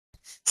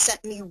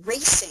sent me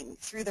racing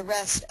through the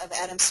rest of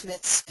Adam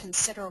Smith's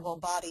considerable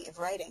body of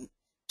writing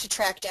to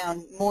track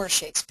down more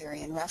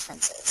Shakespearean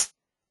references.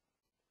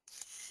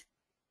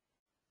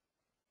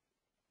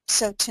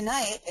 So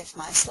tonight, if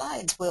my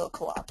slides will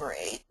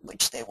cooperate,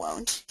 which they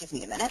won't, give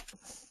me a minute.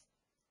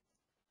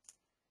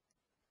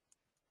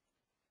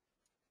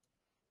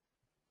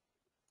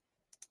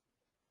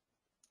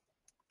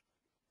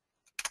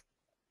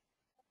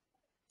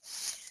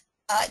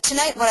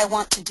 Tonight what I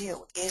want to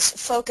do is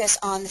focus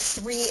on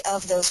 3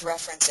 of those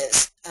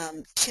references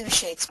to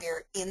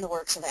Shakespeare in the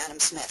works of Adam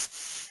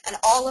Smith. And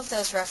all of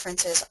those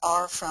references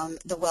are from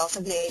The Wealth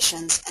of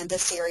Nations and the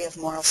Theory of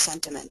Moral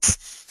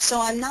Sentiments. So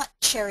I'm not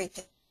cherry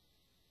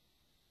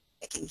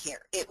picking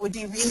here. It would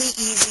be really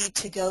easy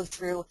to go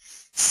through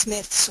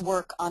Smith's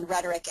work on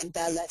rhetoric and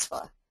belles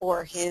lettres,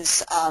 or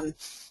his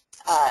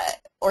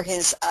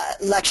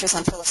lectures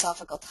on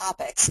philosophical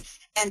topics,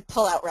 and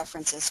pull out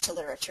references to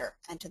literature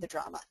and to the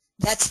drama.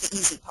 That's the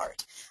easy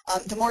part.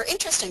 The more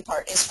interesting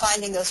part is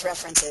finding those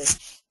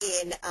references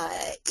in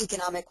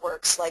economic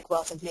works like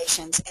Wealth of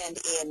Nations and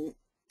in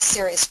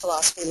serious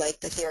philosophy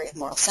like the Theory of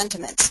Moral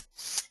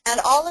Sentiments.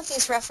 And all of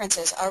these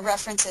references are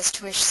references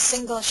to a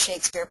single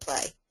Shakespeare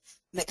play,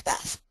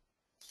 Macbeth.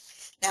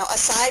 Now,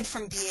 aside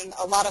from being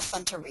a lot of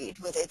fun to read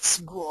with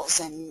its ghouls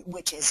and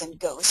witches and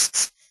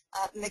ghosts,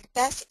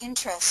 Macbeth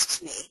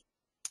interests me,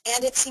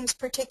 and it seems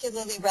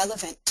particularly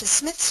relevant to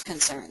Smith's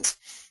concerns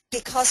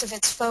because of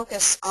its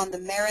focus on the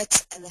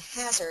merits and the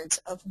hazards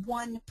of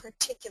one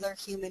particular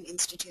human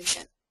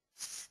institution.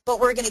 But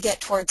we're going to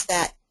get towards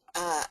that,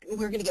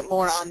 we're going to get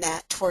more on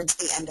that towards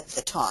the end of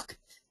the talk.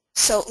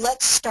 So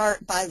let's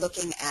start by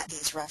looking at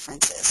these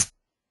references.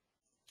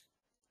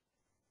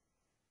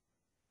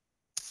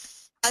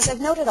 As I've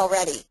noted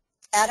already,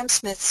 Adam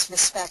Smith's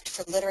respect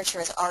for literature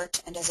as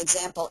art and as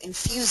example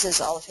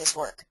infuses all of his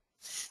work.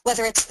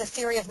 Whether it's the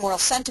Theory of Moral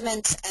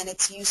Sentiments and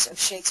its use of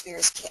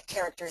Shakespeare's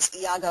characters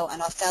Iago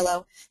and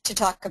Othello to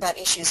talk about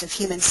issues of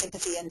human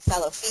sympathy and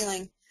fellow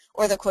feeling,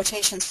 or the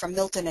quotations from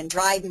Milton and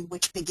Dryden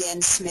which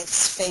begin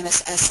Smith's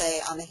famous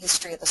essay on the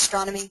history of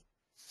astronomy,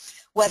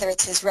 whether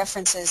it's his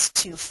references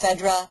to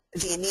Phaedra,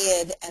 the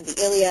Aeneid, and the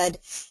Iliad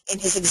in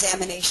his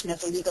examination of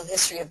the legal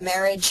history of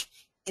marriage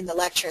in the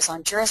lectures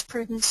on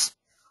jurisprudence,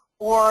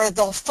 or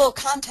the full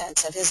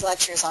contents of his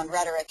lectures on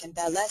rhetoric and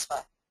belles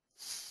lettres,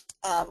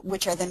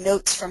 which are the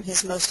notes from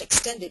his most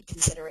extended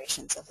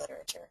considerations of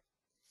literature.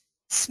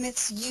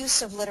 Smith's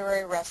use of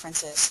literary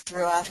references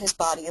throughout his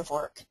body of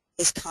work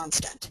is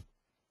constant.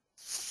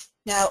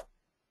 Now,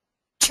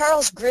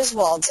 Charles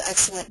Griswold's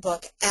excellent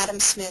book, Adam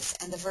Smith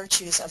and the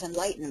Virtues of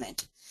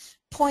Enlightenment,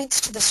 points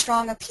to the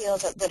strong appeal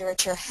that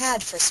literature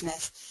had for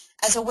Smith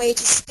as a way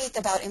to speak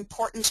about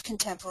important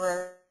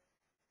contemporary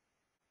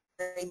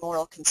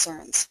moral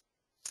concerns.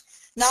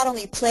 Not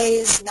only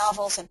plays,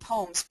 novels, and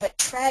poems, but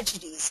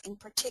tragedies in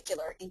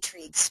particular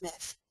intrigue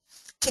Smith.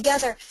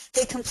 Together,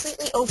 they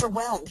completely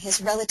overwhelm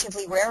his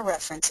relatively rare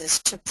references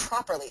to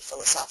properly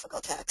philosophical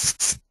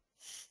texts.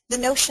 The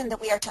notion that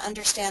we are to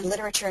understand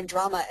literature and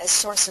drama as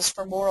sources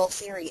for moral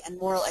theory and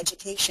moral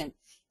education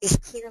is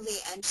clearly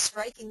and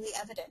strikingly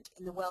evident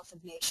in The Wealth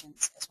of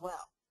Nations as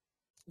well.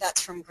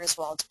 That's from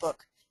Griswold's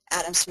book,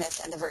 Adam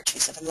Smith and the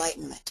Virtues of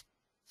Enlightenment.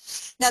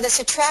 Now,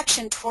 this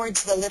attraction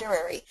towards the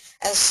literary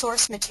as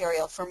source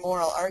material for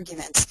moral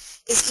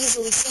arguments is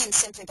easily seen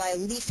simply by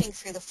leafing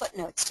through the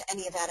footnotes to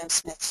any of Adam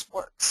Smith's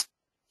works.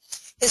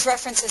 His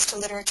references to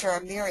literature are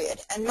myriad,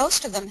 and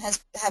most of them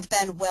have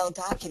been well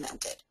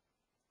documented.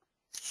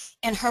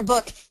 In her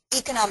book,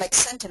 Economic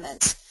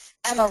Sentiments,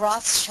 Emma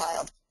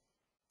Rothschild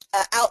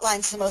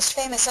outlines the most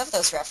famous of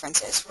those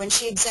references when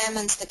she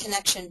examines the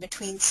connection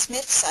between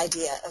Smith's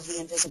idea of the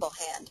invisible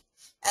hand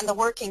and the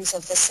workings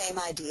of the same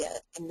idea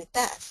in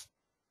Macbeth.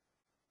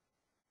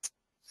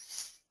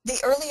 The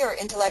earlier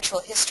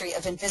intellectual history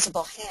of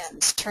invisible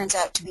hands turns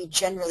out to be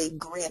generally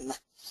grim.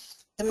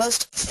 The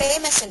most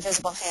famous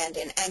invisible hand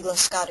in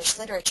Anglo-Scottish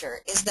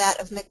literature is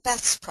that of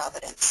Macbeth's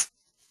Providence.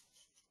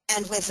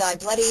 And with thy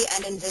bloody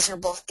and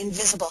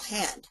invisible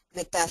hand,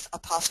 Macbeth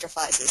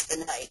apostrophizes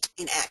the knight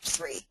in Act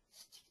 3.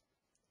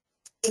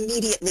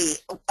 Immediately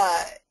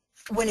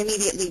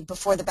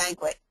before the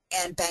banquet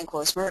and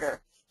Banquo's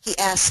murder, he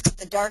asks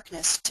the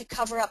darkness to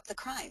cover up the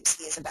crimes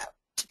he is about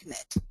to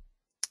commit.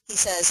 He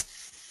says,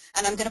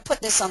 and I'm going to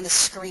put this on the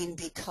screen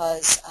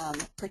because,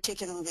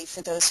 particularly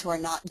for those who are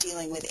not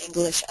dealing with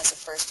English as a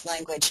first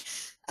language,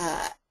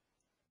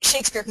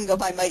 Shakespeare can go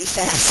by mighty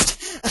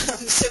fast.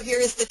 So here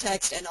is the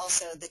text and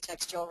also the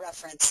textual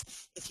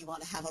reference if you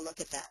want to have a look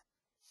at that.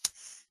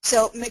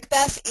 So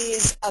Macbeth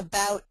is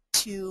about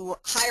to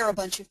hire a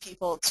bunch of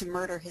people to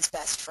murder his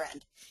best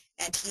friend,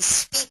 and he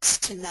speaks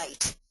to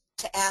Night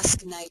to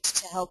ask Night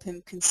to help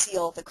him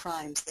conceal the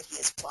crimes that he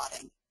is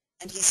plotting.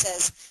 And he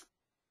says,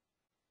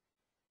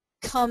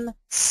 "Come,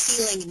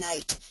 sealing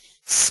Night,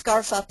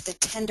 scarf up the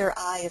tender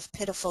eye of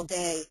pitiful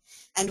day,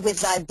 and with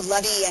thy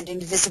bloody and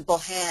invisible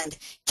hand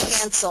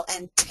cancel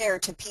and tear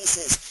to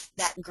pieces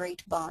that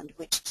great bond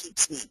which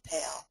keeps me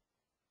pale."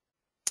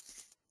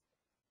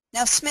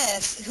 Now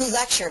Smith, who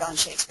lectured on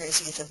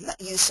Shakespeare's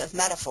use of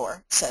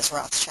metaphor, says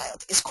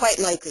Rothschild, is quite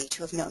likely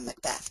to have known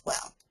Macbeth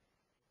well.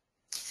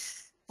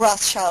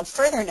 Rothschild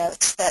further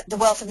notes that The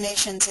Wealth of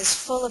Nations is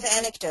full of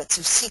anecdotes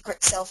of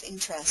secret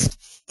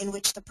self-interest in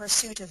which the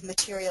pursuit of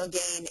material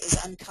gain is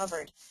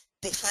uncovered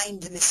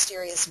behind the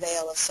mysterious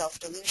veil of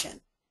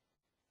self-delusion.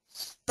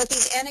 But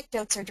these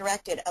anecdotes are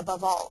directed,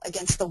 above all,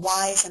 against the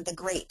wise and the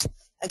great,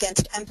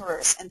 against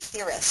emperors and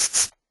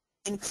theorists,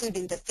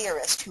 including the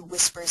theorist who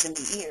whispers in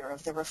the ear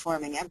of the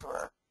reforming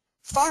emperor,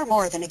 far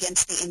more than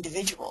against the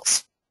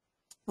individuals,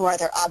 who are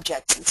their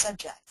objects and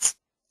subjects.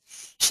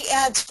 She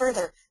adds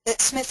further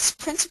that Smith's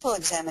principal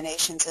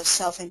examinations of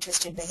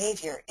self-interested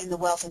behavior in The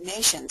Wealth of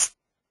Nations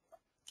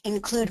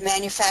include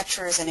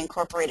manufacturers and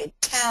incorporated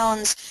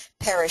towns,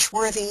 parish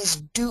worthies,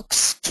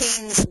 dukes,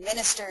 kings,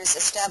 ministers,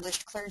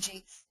 established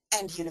clergy,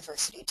 and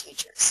university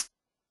teachers.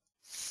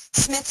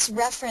 Smith's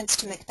reference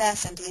to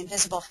Macbeth and the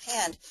invisible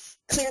hand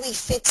clearly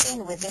fits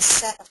in with this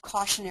set of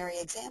cautionary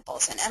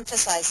examples and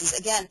emphasizes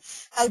again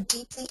how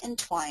deeply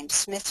entwined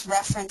Smith's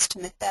reference to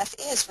Macbeth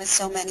is with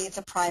so many of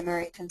the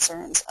primary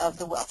concerns of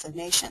The Wealth of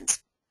Nations.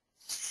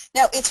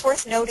 Now, it's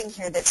worth noting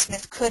here that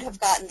Smith could have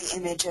gotten the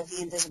image of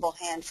the invisible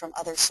hand from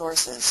other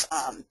sources,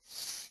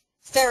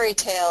 fairy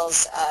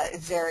tales,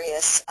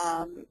 various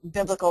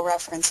biblical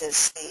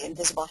references, the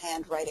invisible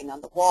hand writing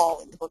on the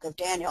wall in the book of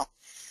Daniel.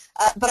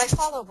 But I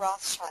follow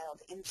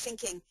Rothschild in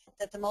thinking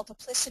that the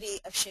multiplicity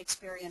of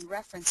Shakespearean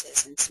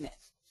references in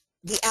Smith,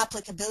 the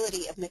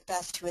applicability of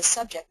Macbeth to his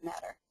subject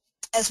matter,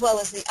 as well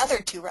as the other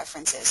two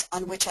references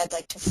on which I'd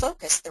like to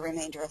focus the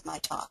remainder of my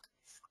talk,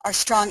 are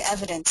strong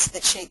evidence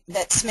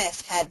that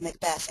Smith had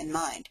Macbeth in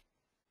mind.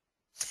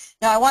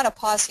 Now I want to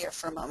pause here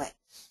for a moment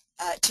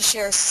to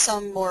share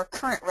some more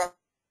current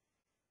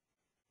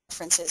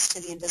references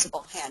to the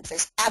invisible hand.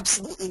 There's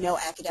absolutely no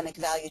academic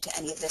value to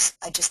any of this.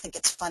 I just think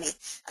it's funny,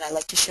 and I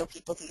like to show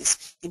people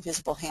these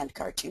invisible hand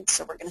cartoons.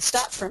 So we're going to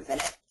stop for a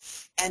minute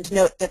and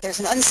note that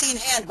there's an unseen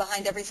hand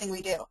behind everything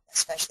we do,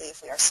 especially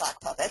if we are sock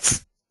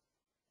puppets.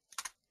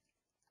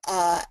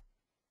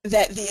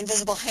 That the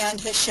invisible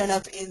hand has shown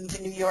up in the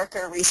New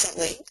Yorker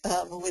recently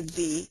with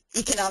the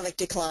economic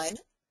decline,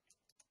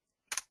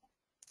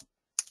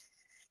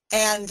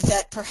 and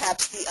that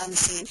perhaps the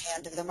unseen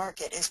hand of the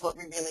market is what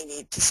we really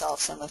need to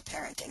solve some of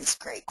parenting's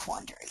great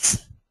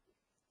quandaries.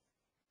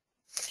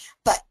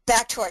 But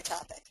back to our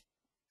topic.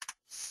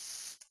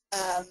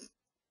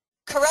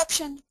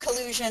 Corruption,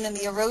 collusion, and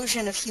the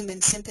erosion of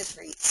human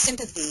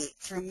sympathy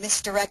through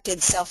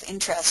misdirected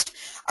self-interest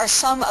are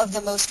some of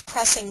the most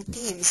pressing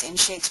themes in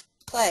Shakespeare's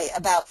play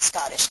about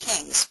Scottish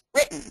kings,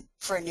 written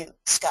for a new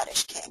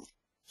Scottish king.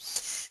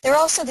 They're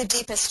also the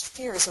deepest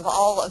fears of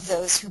all of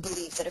those who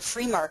believe that a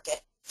free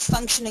market,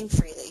 functioning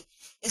freely,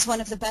 is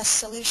one of the best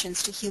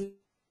solutions to human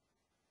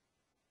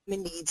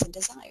needs and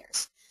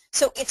desires.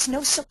 So it's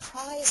no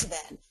surprise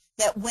then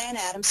that when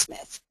Adam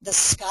Smith, the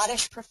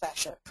Scottish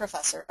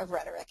professor of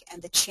rhetoric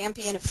and the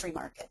champion of free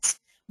markets,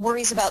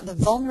 worries about the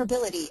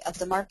vulnerability of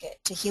the market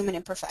to human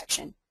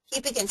imperfection, he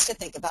begins to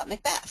think about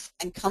Macbeth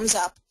and comes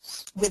up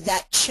with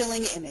that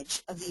chilling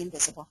image of the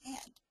invisible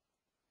hand.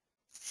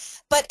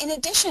 But in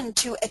addition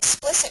to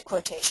explicit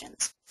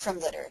quotations from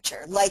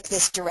literature, like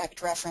this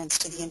direct reference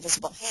to the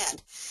invisible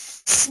hand,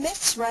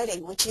 Smith's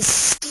writing, which is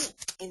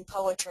steeped in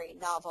poetry,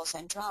 novels,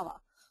 and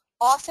drama,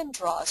 often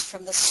draws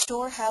from the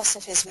storehouse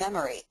of his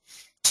memory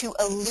to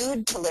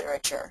allude to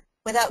literature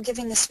without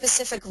giving a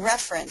specific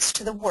reference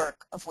to the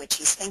work of which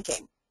he's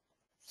thinking.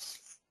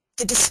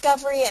 The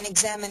discovery and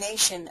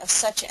examination of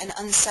such an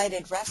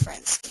uncited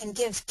reference can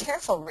give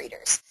careful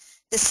readers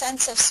the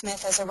sense of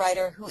Smith as a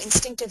writer who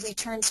instinctively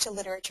turns to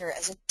literature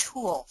as a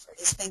tool for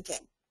his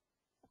thinking.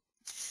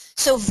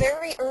 So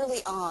very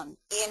early on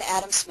in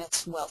Adam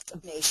Smith's Wealth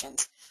of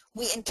Nations,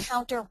 we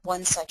encounter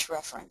one such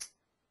reference,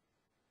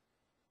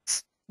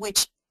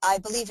 which I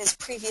believe is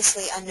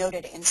previously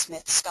unnoted in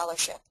Smith's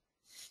scholarship.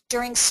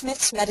 During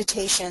Smith's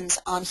meditations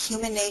on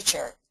human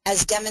nature,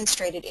 as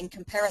demonstrated in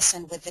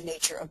comparison with the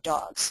nature of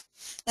dogs.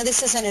 Now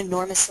this is an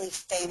enormously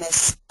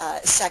famous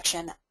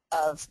section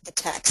of the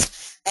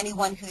text.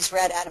 Anyone who's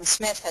read Adam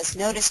Smith has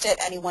noticed it.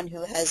 Anyone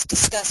who has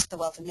discussed The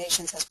Wealth of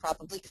Nations has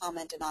probably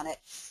commented on it.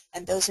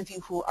 And those of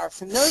you who are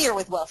familiar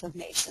with Wealth of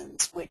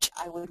Nations, which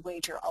I would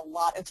wager a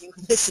lot of you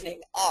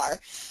listening are,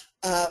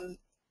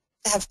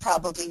 have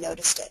probably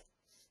noticed it.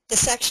 The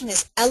section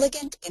is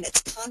elegant in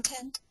its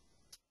content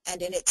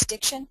and in its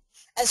diction,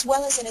 as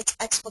well as in its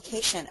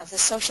explication of the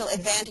social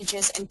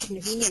advantages and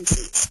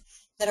conveniences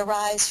that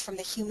arise from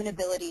the human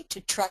ability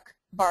to truck,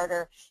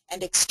 barter,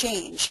 and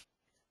exchange,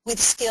 with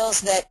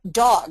skills that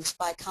dogs,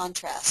 by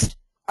contrast,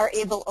 are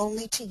able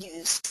only to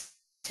use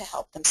to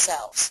help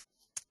themselves.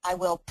 I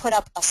will put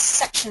up a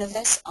section of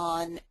this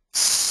on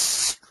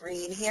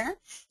screen here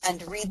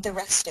and read the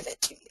rest of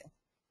it to you.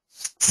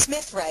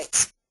 Smith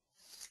writes,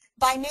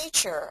 "By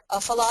nature, a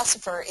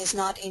philosopher is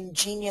not in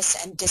genius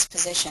and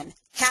disposition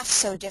half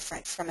so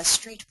different from a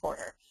street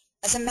porter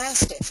as a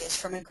mastiff is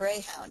from a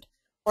greyhound,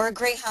 or a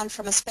greyhound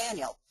from a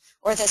spaniel,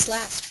 or this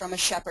last from a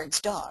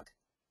shepherd's dog.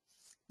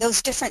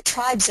 Those different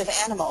tribes of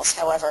animals,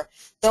 however,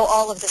 though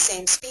all of the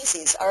same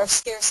species, are of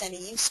scarce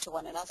any use to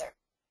one another.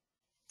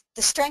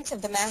 The strength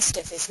of the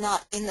mastiff is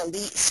not in the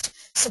least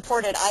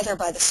supported either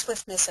by the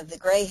swiftness of the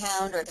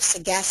greyhound or the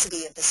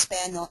sagacity of the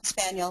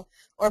spaniel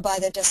or by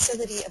the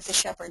docility of the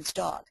shepherd's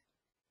dog.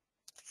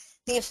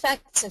 The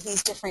effects of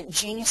these different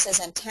geniuses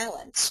and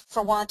talents,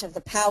 for want of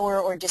the power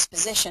or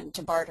disposition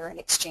to barter and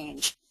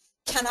exchange,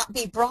 cannot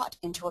be brought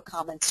into a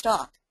common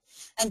stock,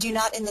 and do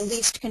not in the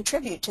least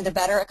contribute to the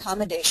better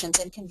accommodations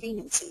and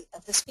conveniency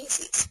of the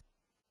species.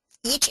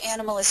 Each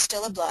animal is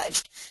still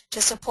obliged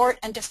to support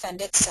and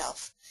defend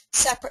itself,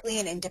 separately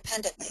and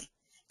independently,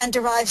 and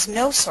derives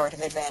no sort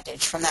of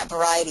advantage from that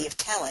variety of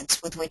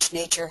talents with which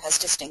nature has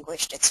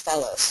distinguished its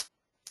fellows.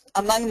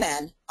 Among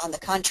men, on the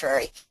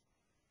contrary,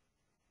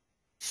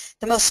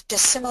 the most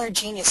dissimilar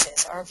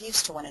geniuses are of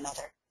use to one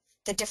another,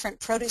 the different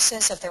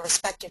produces of their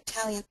respective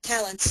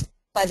talents,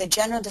 by the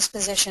general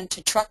disposition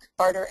to truck,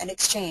 barter, and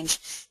exchange,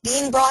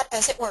 being brought,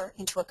 as it were,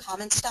 into a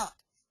common stock,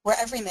 where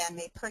every man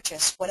may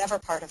purchase whatever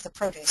part of the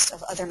produce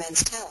of other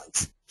men's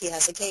talents he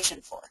has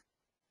occasion for.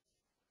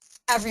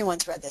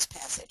 Everyone's read this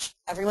passage.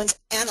 Everyone's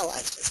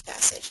analyzed this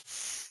passage.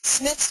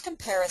 Smith's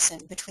comparison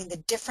between the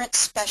different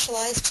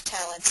specialized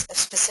talents of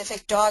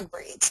specific dog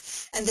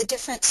breeds and the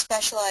different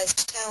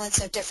specialized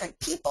talents of different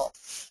people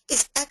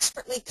is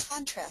expertly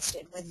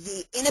contrasted with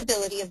the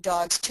inability of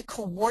dogs to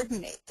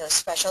coordinate those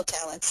special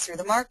talents through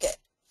the market,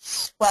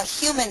 while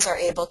humans are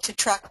able to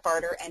truck,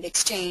 barter, and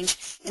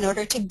exchange in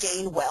order to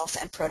gain wealth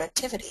and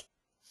productivity.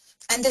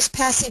 And this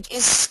passage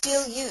is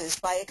still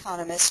used by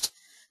economists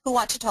who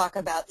want to talk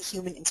about the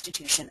human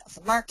institution of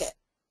the market.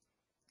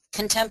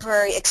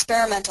 Contemporary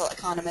experimental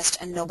economist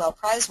and Nobel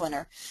Prize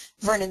winner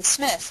Vernon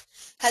Smith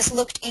has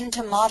looked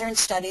into modern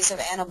studies of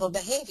animal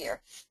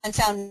behavior and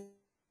found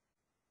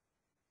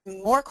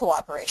more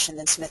cooperation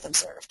than Smith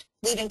observed,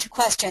 leading to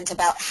questions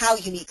about how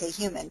uniquely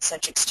human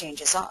such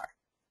exchanges are.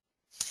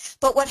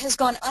 But what has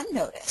gone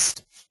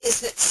unnoticed is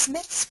that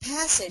Smith's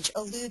passage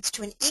alludes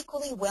to an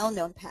equally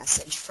well-known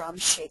passage from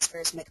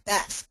Shakespeare's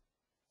Macbeth.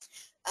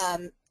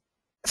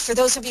 For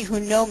those of you who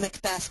know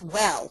Macbeth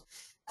well,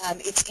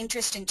 it's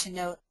interesting to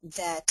note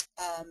that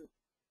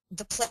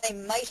the play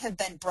might have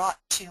been brought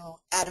to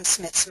Adam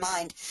Smith's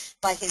mind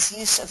by his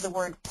use of the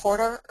word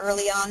porter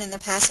early on in the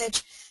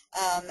passage,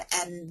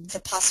 and the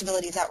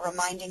possibility of that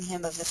reminding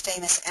him of the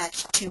famous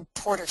Act 2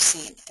 porter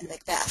scene in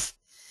Macbeth.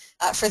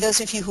 For those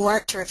of you who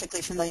aren't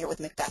terrifically familiar with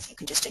Macbeth, you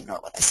can just ignore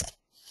what I said.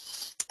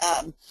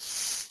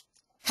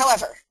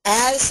 However,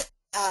 as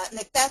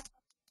Macbeth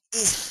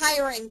is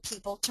hiring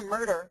people to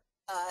murder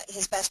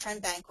his best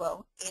friend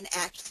Banquo in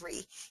Act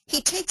 3,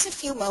 he takes a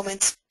few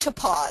moments to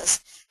pause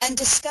and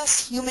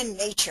discuss human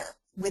nature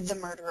with the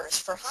murderers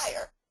for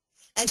hire.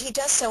 And he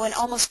does so in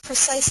almost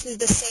precisely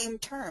the same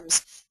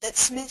terms that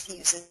Smith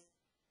uses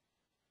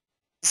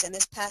in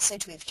this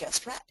passage we've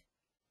just read.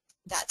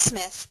 That's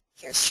Smith,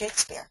 here's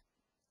Shakespeare.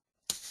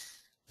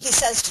 He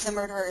says to the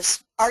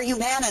murderers, "Are you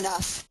man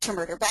enough to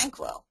murder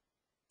Banquo?"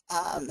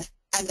 And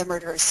the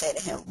murderers say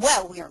to him,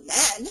 "Well, we're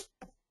men."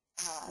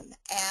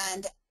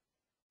 And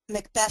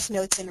Macbeth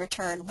notes in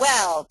return,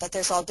 "Well, but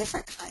there's all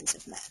different kinds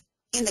of men.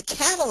 In the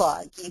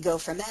catalogue ye go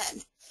for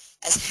men,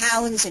 as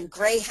hounds and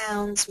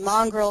greyhounds,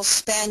 mongrels,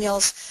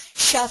 spaniels,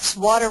 shuffs,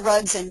 water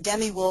rugs, and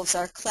demi-wolves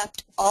are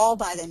clept all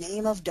by the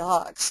name of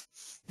dogs.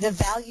 The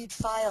valued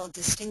file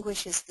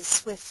distinguishes the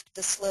swift,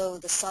 the slow,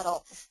 the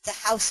subtle, the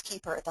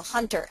housekeeper, the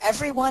hunter,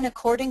 every one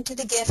according to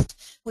the gift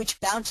which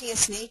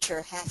bounteous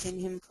nature hath in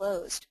him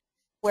closed,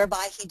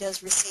 whereby he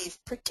does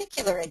receive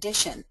particular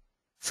addition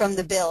from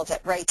the bill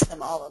that writes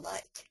them all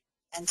alike,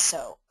 and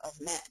so of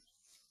men."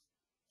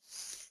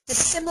 The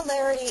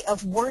similarity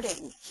of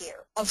wording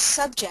here, of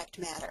subject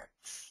matter,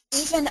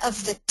 even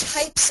of the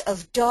types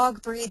of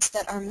dog breeds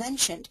that are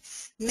mentioned,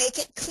 make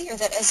it clear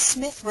that as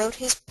Smith wrote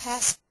his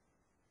passage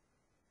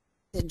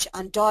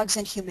on dogs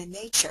and human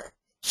nature,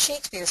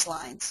 Shakespeare's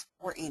lines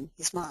were in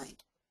his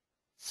mind.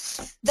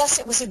 Thus,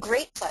 it was a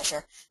great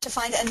pleasure to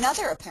find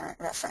another apparent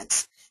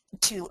reference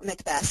to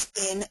Macbeth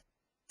in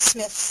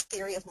Smith's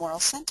theory of moral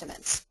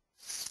sentiments.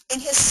 In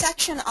his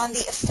section on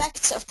the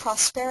effects of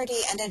prosperity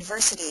and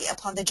adversity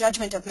upon the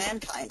judgment of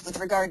mankind with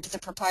regard to the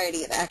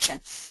propriety of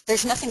action,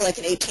 there's nothing like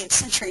an 18th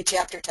century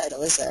chapter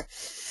title, is there?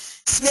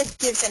 Smith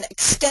gives an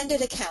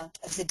extended account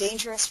of the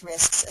dangerous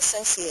risks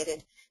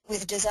associated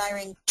with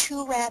desiring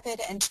too rapid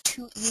and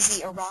too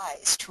easy a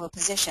rise to a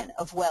position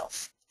of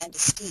wealth and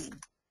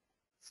esteem.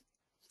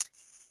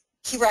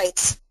 He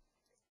writes,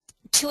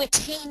 "To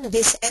attain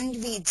this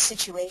envied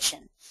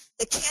situation,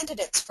 the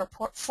candidates for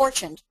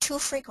fortune too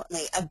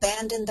frequently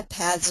abandon the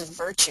paths of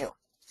virtue.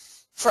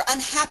 For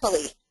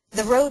unhappily,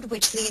 the road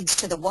which leads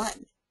to the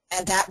one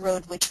and that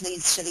road which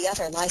leads to the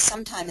other lie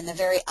sometime in the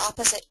very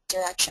opposite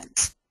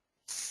directions.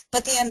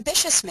 But the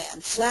ambitious man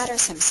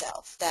flatters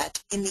himself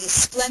that in the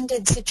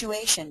splendid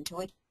situation to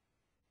which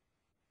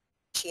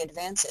he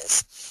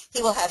advances,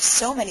 he will have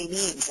so many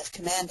means of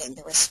commanding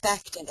the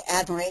respect and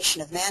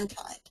admiration of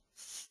mankind,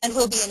 and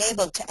will be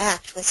enabled to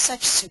act with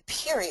such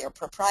superior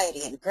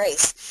propriety and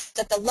grace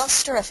that the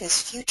luster of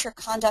his future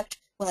conduct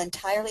will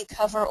entirely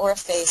cover or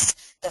efface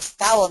the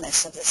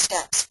foulness of the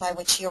steps by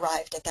which he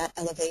arrived at that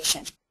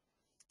elevation.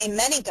 In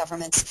many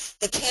governments,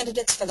 the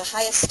candidates for the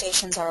highest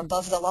stations are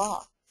above the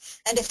law,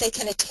 and if they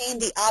can attain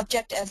the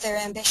object of their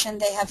ambition,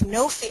 they have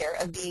no fear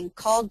of being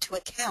called to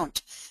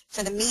account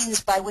for the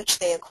means by which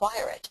they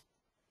acquire it.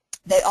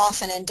 They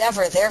often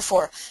endeavor,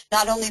 therefore,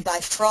 not only by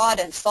fraud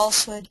and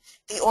falsehood,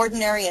 the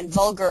ordinary and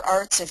vulgar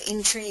arts of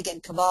intrigue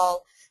and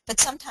cabal, but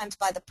sometimes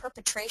by the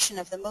perpetration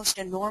of the most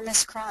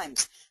enormous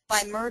crimes,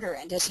 by murder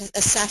and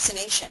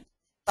assassination,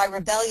 by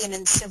rebellion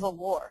and civil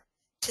war,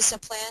 to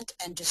supplant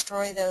and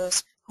destroy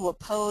those who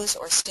oppose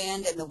or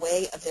stand in the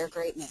way of their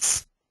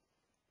greatness.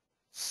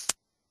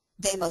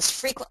 They most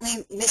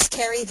frequently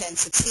miscarry, then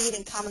succeed,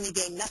 and commonly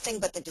gain nothing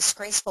but the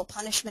disgraceful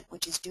punishment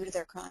which is due to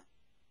their crimes.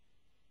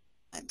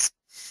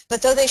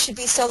 But though they should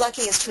be so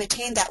lucky as to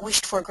attain that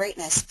wished-for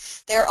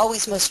greatness, they are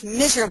always most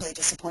miserably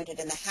disappointed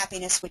in the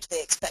happiness which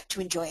they expect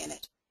to enjoy in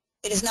it.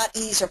 It is not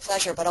ease or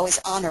pleasure, but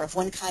always honor of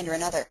one kind or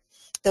another,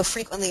 though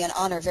frequently an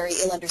honor very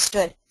ill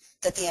understood,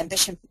 that the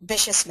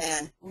ambitious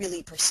man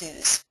really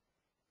pursues.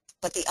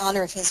 But the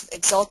honor of his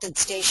exalted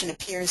station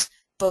appears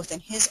both in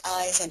his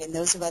eyes and in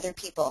those of other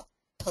people,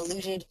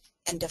 polluted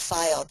and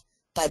defiled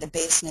by the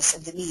baseness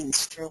of the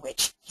means through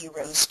which he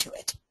rose to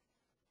it.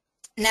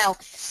 Now,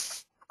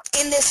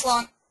 in this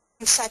long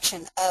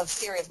section of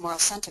Theory of Moral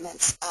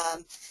Sentiments,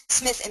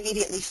 Smith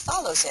immediately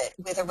follows it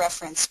with a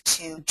reference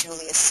to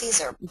Julius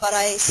Caesar, but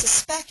I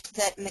suspect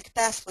that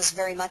Macbeth was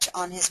very much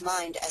on his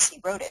mind as he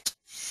wrote it.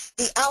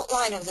 The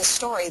outline of the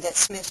story that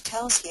Smith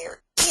tells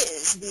here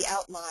is the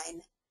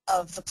outline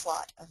of the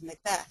plot of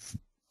Macbeth.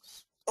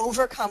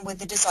 Overcome with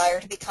the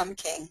desire to become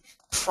king,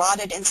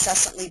 prodded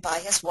incessantly by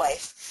his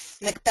wife,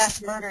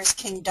 Macbeth murders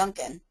King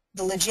Duncan,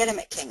 the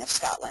legitimate king of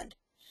Scotland,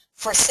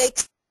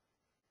 forsakes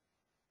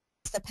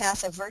the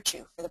path of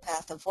virtue for the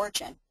path of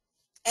fortune,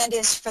 and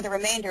is, for the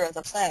remainder of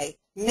the play,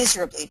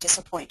 miserably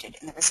disappointed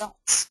in the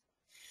results.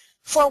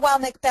 For while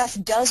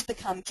Macbeth does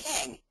become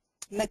king,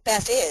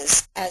 Macbeth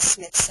is, as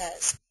Smith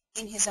says,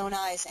 in his own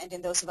eyes and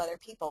in those of other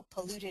people,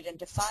 polluted and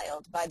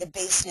defiled by the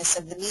baseness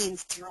of the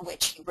means through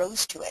which he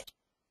rose to it.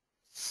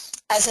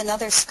 As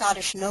another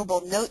Scottish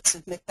noble notes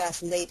of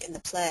Macbeth late in the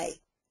play,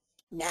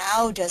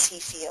 now does he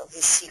feel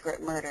his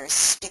secret murders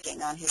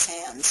sticking on his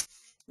hands.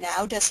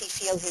 Now does he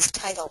feel his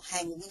title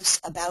hang loose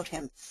about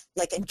him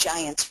like a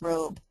giant's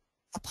robe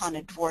upon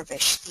a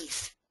dwarfish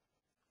thief.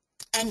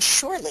 And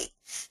surely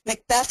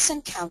Macbeth's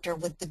encounter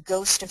with the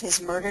ghost of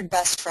his murdered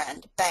best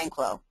friend,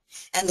 Banquo,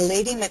 and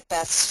Lady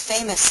Macbeth's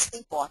famous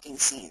sleepwalking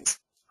scenes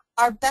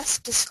are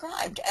best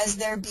described as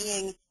their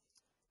being,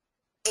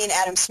 in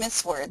Adam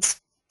Smith's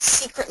words,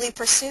 secretly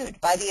pursued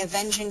by the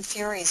avenging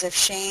furies of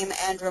shame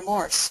and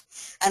remorse,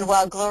 and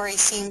while glory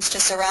seems to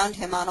surround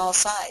him on all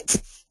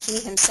sides, he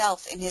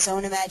himself, in his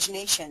own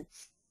imagination,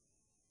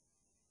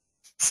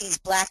 sees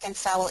black and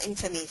foul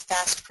infamy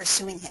fast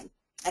pursuing him,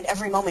 and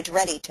every moment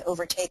ready to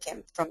overtake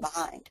him from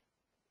behind.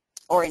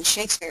 Or in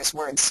Shakespeare's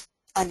words,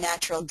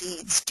 unnatural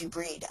deeds do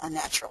breed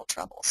unnatural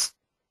troubles.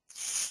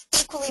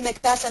 Equally,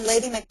 Macbeth and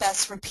Lady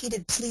Macbeth's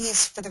repeated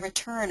pleas for the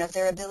return of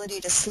their ability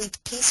to sleep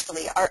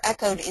peacefully are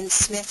echoed in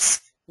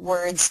Smith's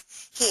words.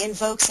 He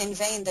invokes in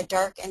vain the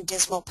dark and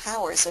dismal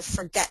powers of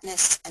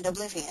forgetfulness and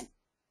oblivion,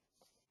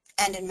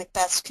 and in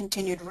Macbeth's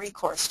continued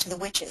recourse to the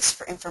witches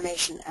for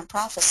information and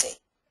prophecy.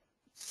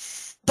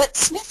 But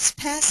Smith's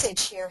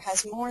passage here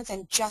has more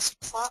than just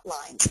plot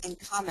lines in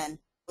common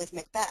with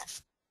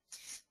Macbeth.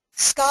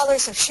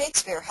 Scholars of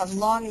Shakespeare have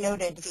long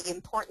noted the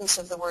importance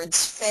of the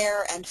words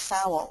fair and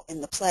foul in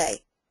the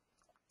play.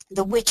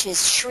 The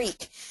witches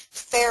shriek,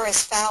 fair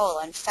is foul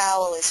and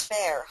foul is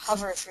fair,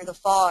 hover through the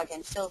fog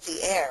and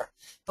filthy air,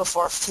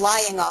 before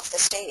flying off the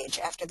stage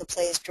after the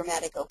play's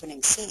dramatic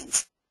opening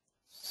scenes.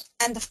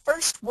 And the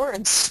first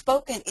words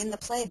spoken in the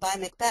play by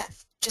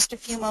Macbeth, just a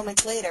few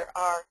moments later,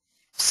 are,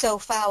 so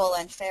foul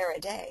and fair a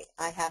day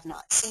I have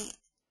not seen.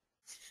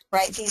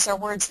 Right? These are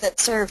words that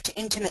serve to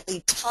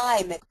intimately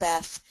tie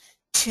Macbeth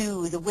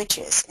to the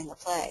witches in the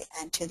play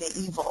and to the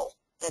evil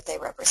that they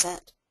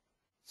represent.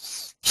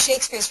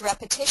 Shakespeare's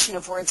repetition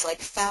of words like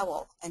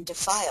foul and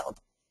defiled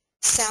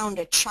sound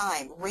a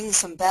chime, ring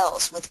some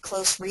bells with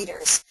close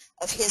readers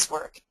of his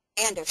work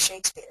and of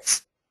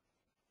Shakespeare's.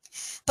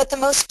 But the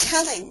most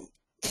telling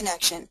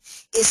connection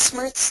is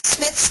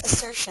Smith's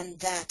assertion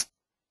that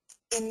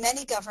in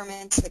many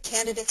governments, the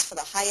candidates for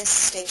the highest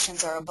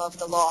stations are above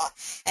the law,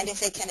 and if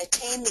they can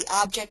attain the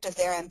object of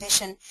their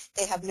ambition,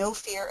 they have no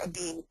fear of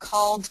being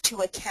called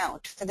to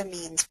account for the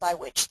means by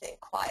which they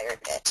acquired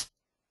it.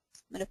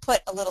 I'm going to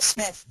put a little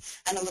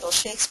Smith and a little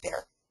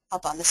Shakespeare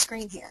up on the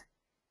screen here,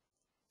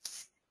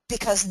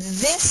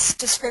 because this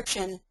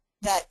description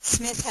that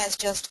Smith has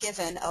just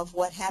given of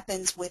what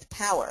happens with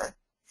power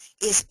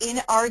is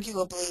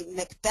inarguably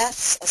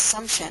Macbeth's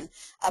assumption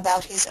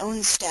about his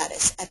own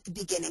status at the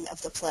beginning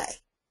of the play.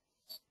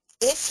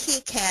 If he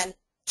can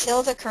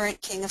kill the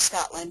current King of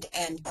Scotland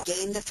and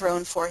gain the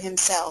throne for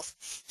himself,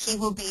 he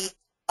will be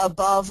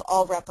above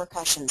all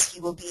repercussions. He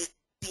will be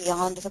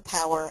beyond the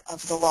power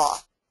of the law.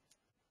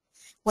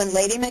 When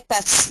Lady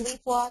Macbeth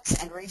sleepwalks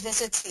and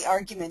revisits the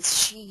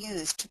arguments she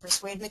used to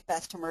persuade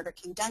Macbeth to murder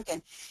King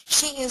Duncan,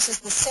 she uses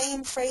the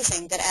same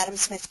phrasing that Adam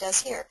Smith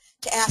does here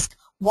to ask,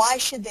 why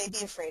should they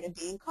be afraid of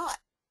being caught?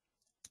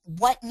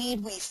 What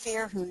need we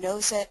fear who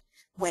knows it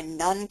when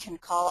none can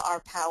call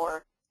our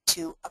power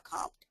to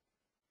account?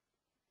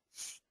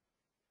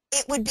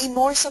 It would be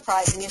more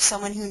surprising if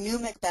someone who knew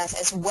Macbeth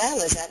as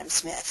well as Adam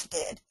Smith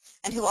did,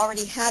 and who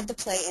already had the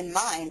play in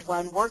mind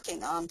when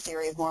working on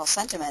Theory of Moral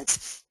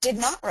Sentiments, did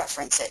not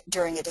reference it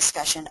during a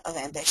discussion of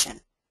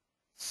ambition.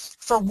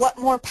 For what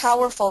more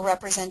powerful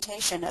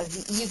representation of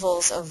the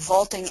evils of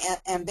vaulting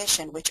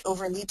ambition which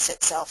overleaps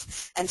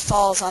itself and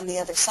falls on the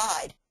other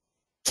side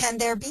can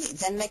there be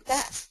than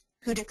Macbeth,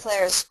 who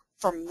declares,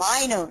 "For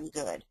mine own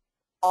good,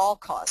 all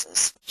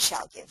causes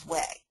shall give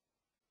way."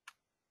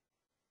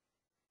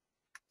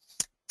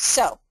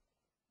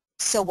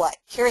 So what?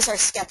 Here's our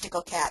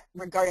skeptical cat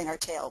regarding our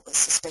tale with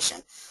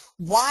suspicion.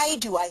 Why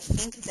do I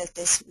think that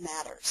this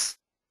matters?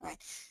 Right?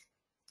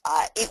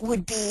 It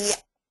would be,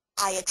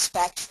 I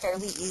expect,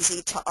 fairly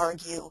easy to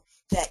argue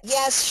that,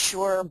 yes,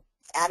 sure,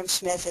 Adam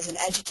Smith is an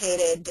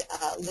educated,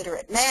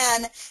 literate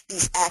man.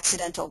 These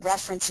accidental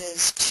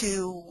references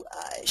to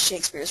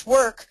Shakespeare's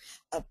work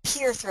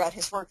appear throughout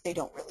his work. They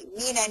don't really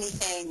mean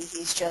anything.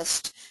 He's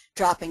just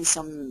dropping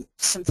some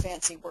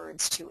fancy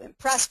words to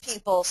impress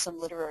people, some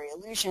literary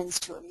allusions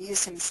to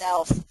amuse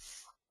himself,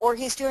 or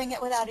he's doing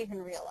it without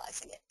even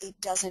realizing it. It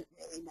doesn't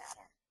really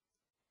matter.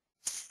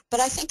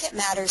 But I think it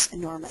matters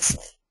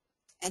enormously,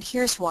 and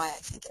here's why I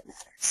think it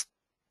matters.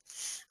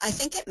 I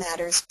think it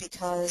matters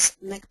because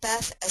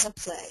Macbeth as a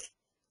play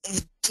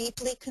is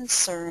deeply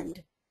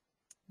concerned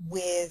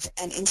with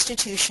an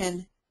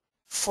institution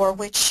for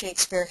which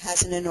Shakespeare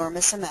has an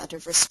enormous amount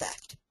of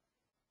respect.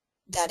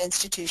 That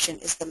institution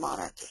is the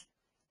monarchy.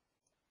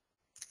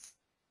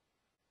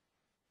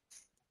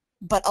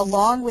 But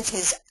along with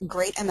his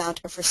great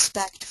amount of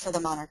respect for the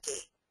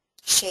monarchy,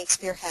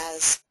 Shakespeare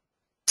has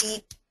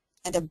deep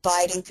and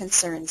abiding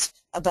concerns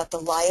about the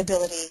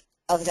liability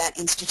of that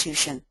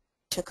institution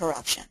to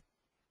corruption.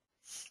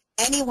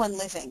 Anyone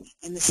living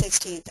in the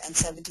 16th and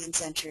 17th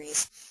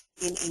centuries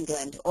in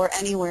England or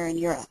anywhere in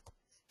Europe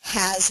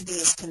has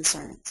these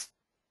concerns.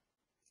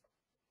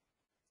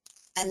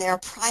 And they are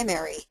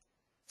primary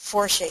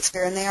for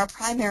Shakespeare, and they are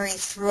primary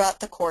throughout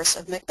the course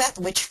of Macbeth,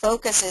 which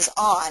focuses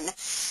on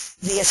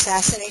the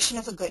assassination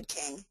of a good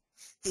king,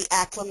 the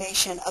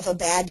acclamation of a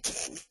bad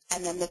king,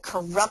 and then the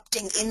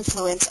corrupting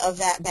influence of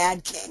that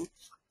bad king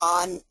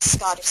on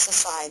Scottish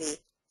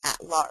society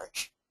at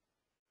large.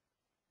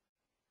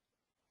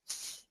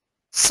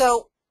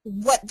 So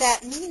what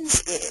that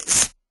means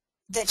is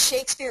that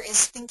Shakespeare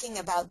is thinking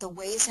about the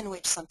ways in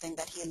which something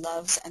that he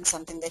loves and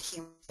something that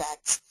he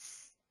respects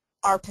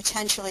are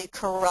potentially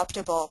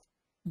corruptible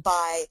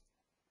by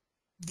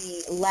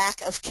the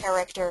lack of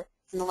character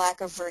and the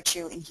lack of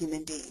virtue in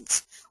human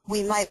beings.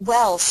 We might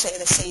well say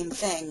the same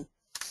thing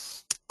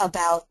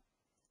about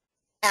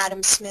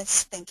Adam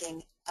Smith's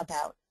thinking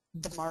about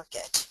the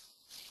market,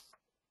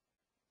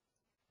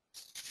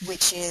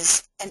 which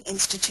is an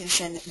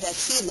institution that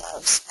he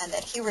loves and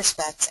that he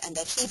respects and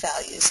that he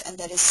values and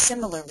that is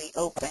similarly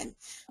open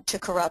to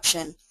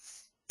corruption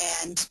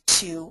and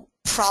to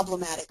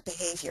problematic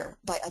behavior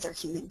by other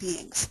human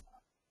beings.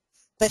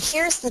 But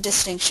here's the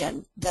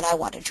distinction that I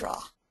want to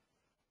draw.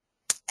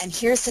 And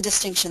here's the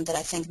distinction that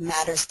I think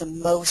matters the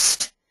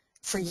most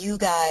for you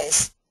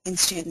guys in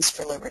Students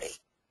for Liberty.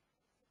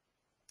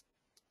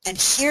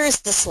 And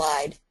here's the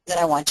slide that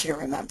I want you to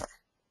remember.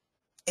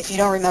 If you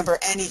don't remember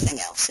anything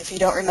else, if you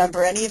don't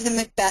remember any of the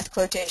Macbeth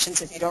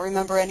quotations, if you don't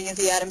remember any of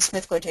the Adam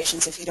Smith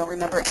quotations, if you don't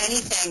remember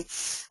anything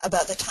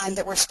about the time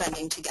that we're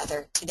spending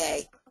together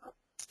today,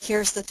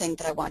 here's the thing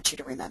that I want you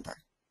to remember.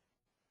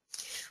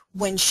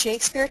 When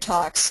Shakespeare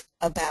talks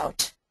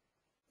about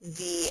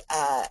the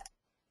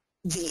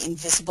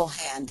invisible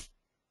hand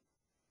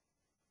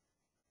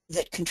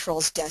that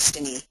controls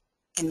destiny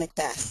in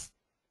Macbeth,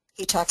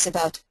 he talks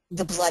about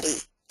the bloody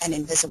and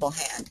invisible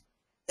hand,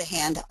 the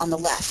hand on the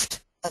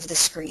left of the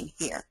screen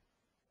here.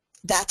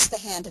 That's the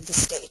hand of the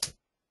state.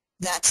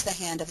 That's the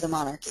hand of the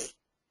monarchy.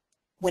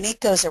 When it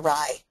goes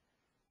awry,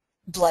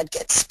 blood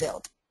gets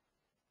spilled.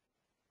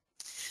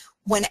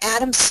 When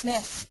Adam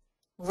Smith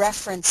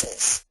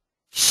references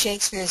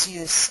Shakespeare's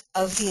use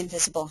of the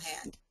invisible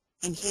hand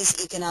in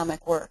his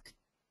economic work,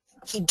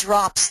 he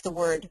drops the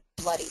word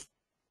bloody.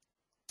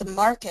 The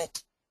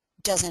market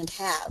doesn't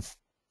have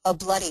a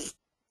bloody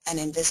and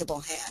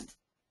invisible hand.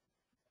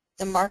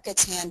 The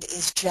market's hand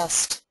is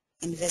just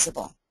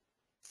invisible.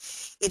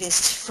 It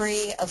is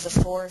free of the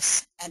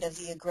force and of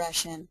the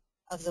aggression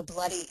of the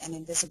bloody and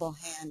invisible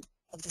hand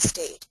of the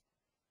state.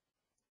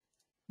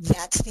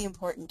 That's the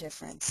important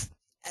difference,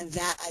 and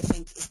that, I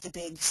think, is the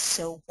big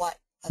so what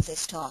of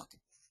this talk,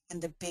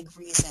 and the big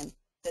reason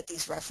that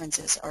these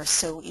references are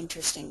so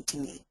interesting to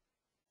me.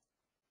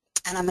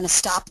 And I'm going to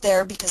stop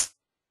there because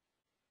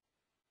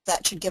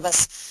that should give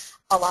us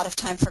a lot of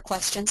time for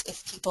questions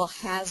if people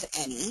have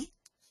any.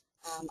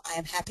 I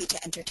am happy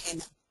to entertain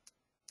them.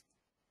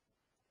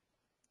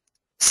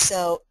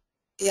 So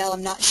Yeah,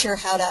 I'm not sure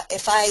how to,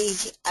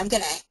 I'm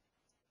going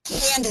to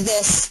hand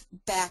this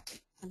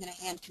back, I'm going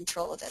to hand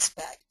control of this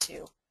back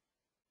to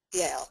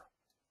Yael.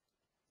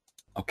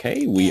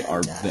 Okay, we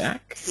are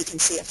back. He can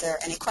see if there are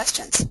any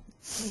questions.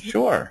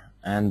 Sure,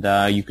 and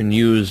you can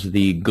use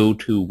the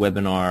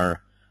GoToWebinar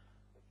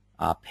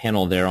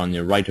panel there on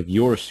the right of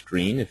your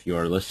screen. If you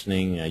are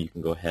listening, you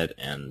can go ahead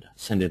and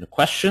send in a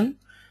question.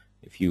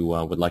 If you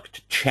would like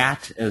to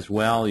chat as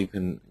well, you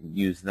can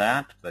use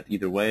that, but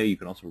either way, you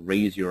can also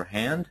raise your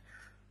hand.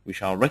 We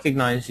shall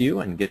recognize you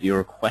and get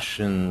your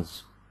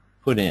questions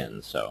put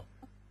in. So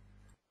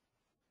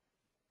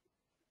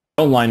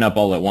don't line up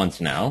all at once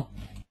now.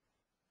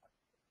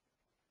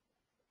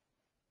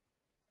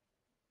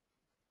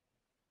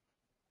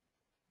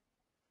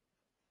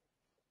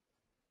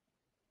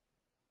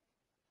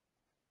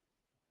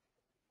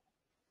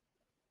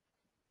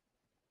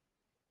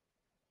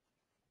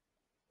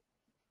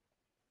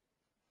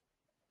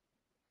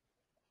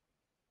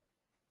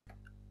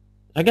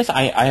 I guess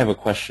I have a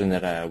question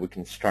that we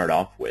can start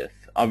off with.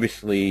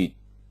 Obviously,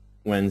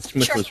 when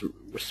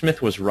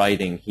Smith was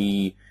writing,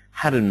 he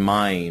had in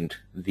mind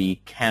the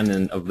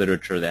canon of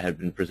literature that had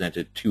been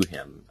presented to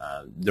him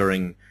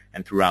during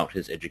and throughout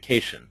his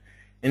education.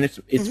 And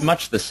it's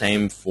much the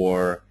same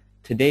for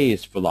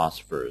today's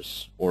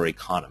philosophers or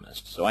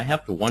economists. So I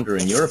have to wonder,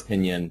 in your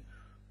opinion,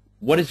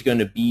 what is going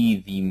to be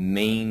the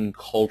main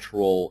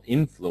cultural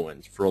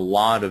influence for a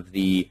lot of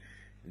the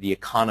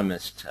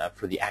economists,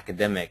 for the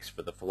academics,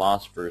 for the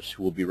philosophers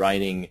who will be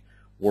writing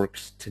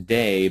works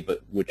today,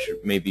 but which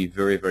may be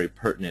very, very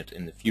pertinent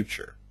in the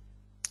future?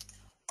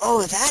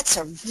 Oh, that's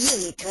a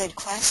really good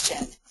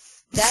question.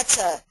 That's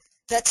a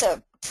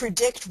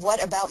predict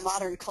what about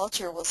modern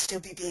culture will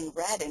still be being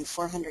read in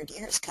 400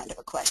 years kind of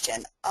a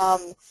question.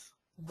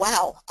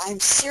 Wow, I'm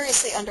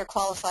seriously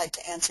underqualified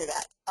to answer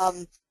that.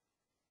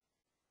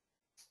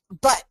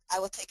 But I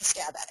will take a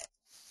stab at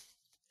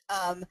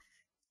it.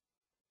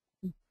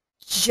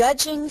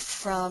 Judging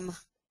from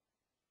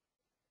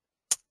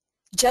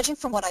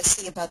what I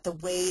see about the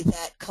way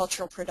that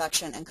cultural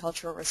production and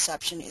cultural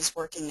reception is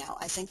working now,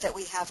 I think that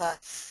we have a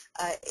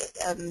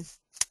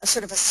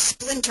sort of a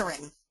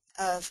splintering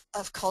of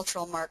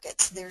cultural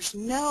markets. There's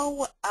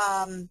nothing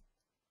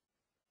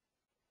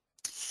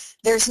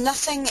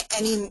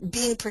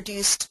being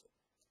produced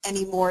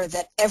anymore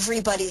that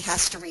everybody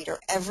has to read or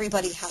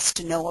everybody has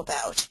to know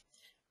about.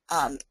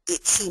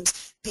 It seems,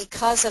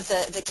 because of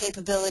the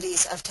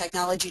capabilities of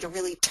technology to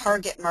really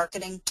target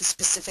marketing to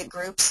specific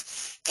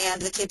groups and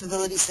the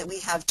capabilities that we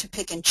have to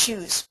pick and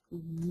choose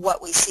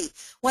what we see.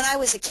 When I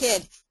was a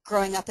kid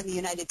growing up in the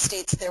United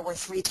States, there were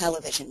 3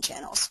 television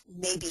channels,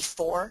 maybe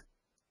 4.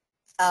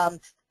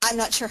 I'm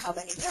not sure how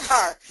many there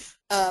are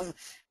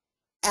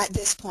at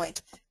this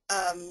point.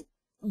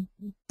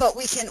 But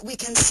we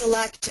can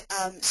select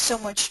so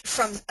much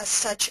from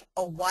such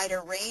a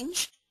wider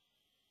range.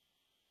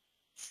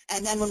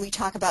 And then when we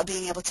talk about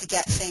being able to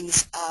get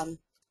things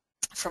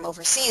from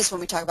overseas, when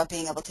we talk about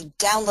being able to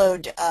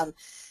download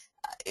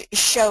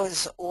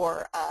shows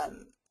or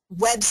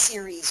web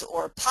series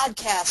or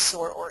podcasts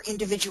or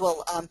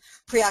individual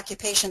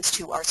preoccupations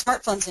to our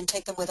smartphones and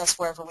take them with us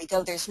wherever we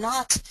go, there's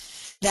not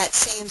that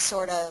same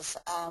sort of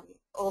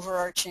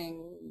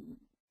overarching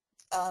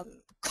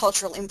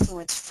cultural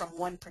influence from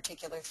one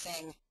particular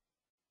thing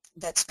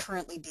that's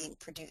currently being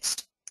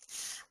produced.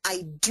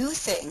 I do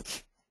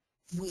think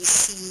we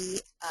see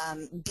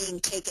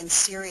being taken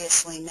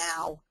seriously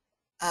now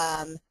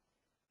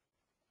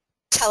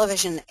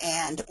television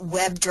and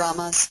web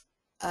dramas,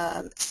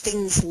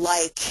 things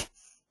like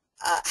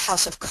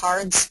House of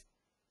Cards,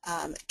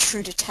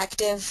 True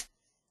Detective,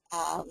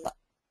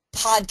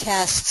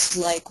 podcasts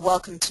like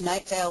Welcome to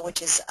Night Vale,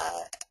 which is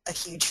a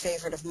huge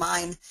favorite of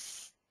mine.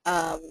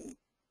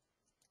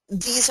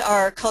 These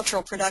are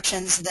cultural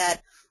productions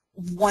that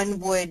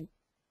one would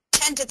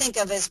tend to think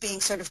of as being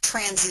sort of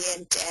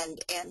transient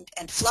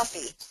and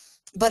fluffy.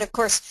 But of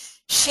course,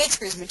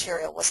 Shakespeare's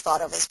material was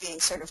thought of as being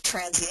sort of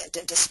transient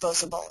and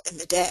disposable in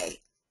the day.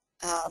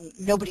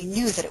 Nobody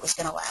knew that it was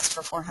going to last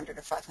for 400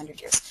 or 500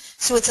 years.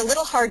 So it's a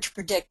little hard to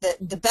predict.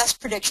 The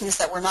best prediction is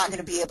that we're not going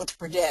to be able to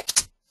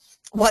predict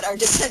what our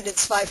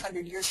descendants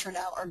 500 years from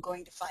now are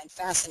going to find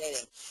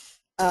fascinating.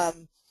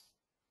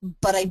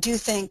 But I do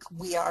think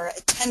we are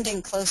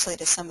attending closely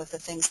to some of the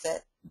things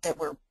that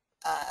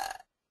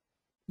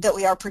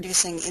we are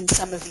producing in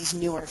some of these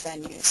newer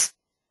venues.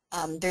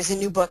 There's a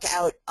new book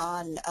out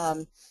on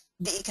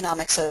the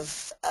economics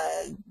of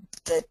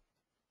the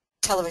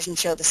television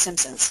show The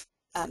Simpsons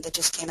that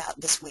just came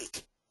out this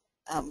week,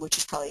 which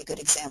is probably a good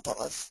example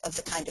of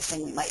the kind of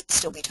thing we might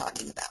still be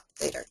talking about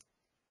later.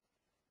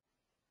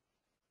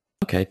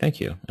 Okay, thank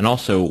you. And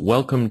also,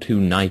 Welcome to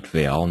Night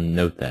Vale.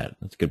 Note that.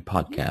 That's a good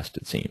podcast,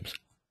 it seems.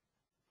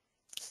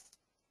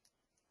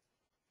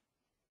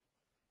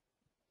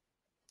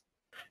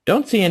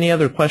 Don't see any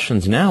other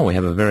questions now. We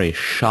have a very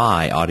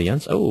shy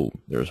audience. Oh,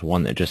 there's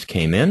one that just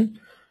came in.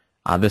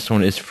 This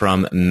one is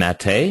from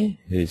Mate,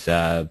 who's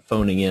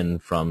phoning in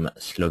from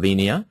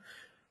Slovenia.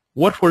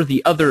 What were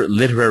the other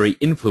literary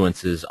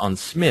influences on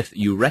Smith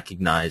you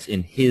recognize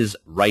in his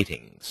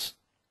writings?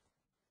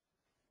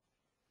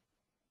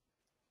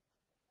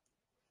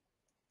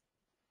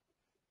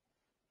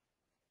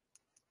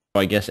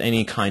 I guess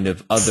any kind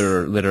of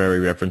other literary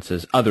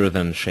references other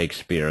than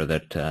Shakespeare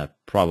that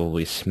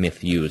probably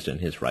Smith used in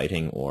his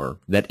writing or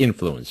that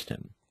influenced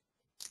him.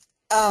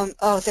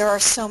 There are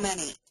so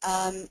many.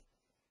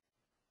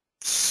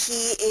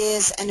 He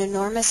is an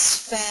enormous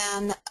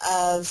fan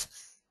of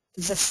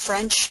the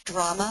French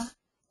drama,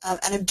 and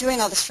I'm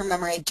doing all this from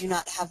memory. I do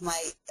not have my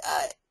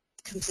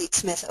complete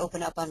Smith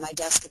open up on my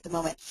desk at the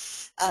moment,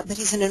 but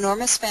he's an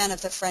enormous fan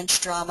of the French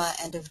drama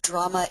and of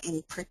drama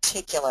in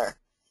particular.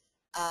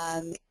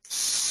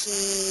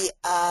 He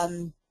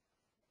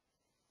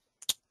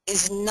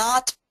is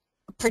not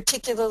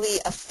particularly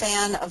a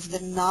fan of the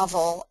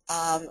novel,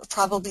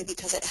 probably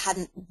because it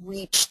hadn't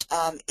reached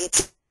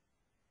its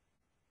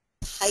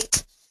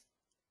height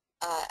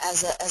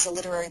as a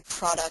literary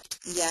product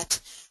yet.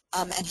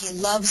 And he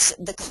loves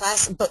the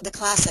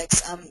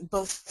classics,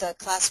 both the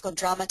classical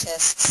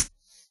dramatists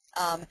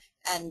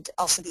and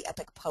also the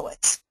epic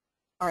poets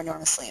are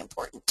enormously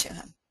important to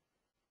him.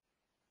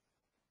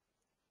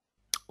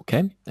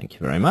 Okay, thank you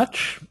very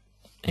much.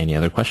 Any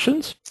other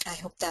questions? I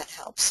hope that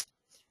helps.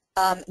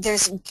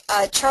 There's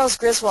Charles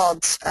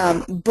Griswold's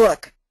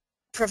book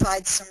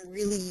provides some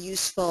really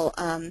useful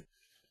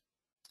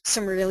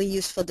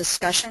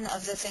discussion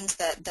of the things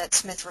that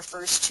Smith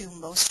refers to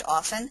most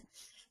often.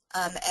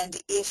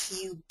 And if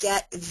you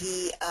get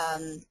the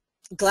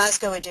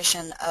Glasgow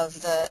edition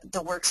of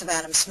the works of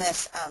Adam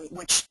Smith,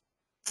 which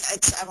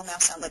I will now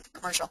sound like a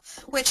commercial,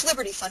 which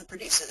Liberty Fund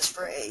produces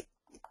for a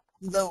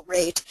low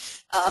rate,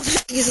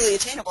 easily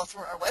attainable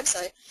through our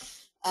website,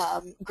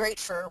 great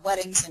for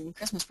weddings and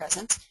Christmas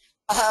presents.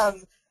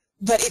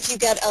 But if you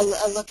get a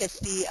look at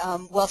the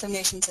Wealth of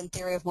Nations and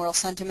Theory of Moral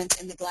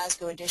Sentiments in the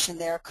Glasgow edition,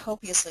 they are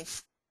copiously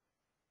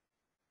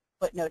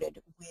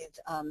footnoted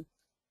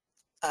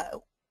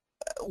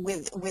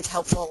with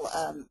helpful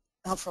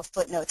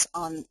footnotes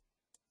on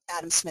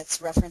Adam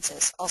Smith's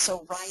references.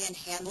 Also, Ryan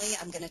Hanley,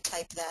 I'm going to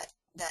type that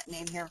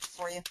name here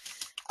for you.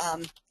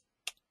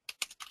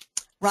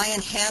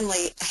 Ryan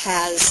Hanley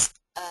has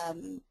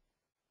an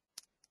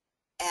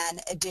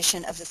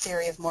edition of the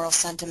Theory of Moral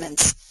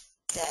Sentiments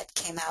that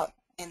came out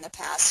in the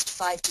past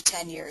 5 to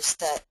 10 years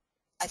that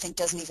I think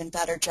does an even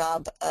better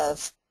job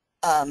of,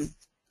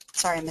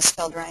 sorry, I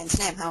misspelled Ryan's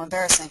name, how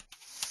embarrassing,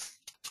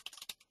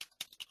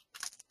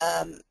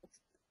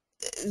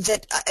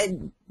 that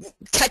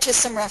catches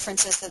some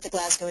references that the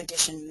Glasgow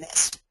edition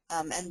missed.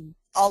 And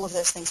all of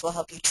those things will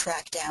help you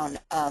track down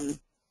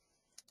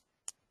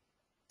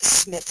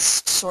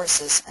Smith's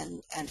sources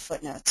and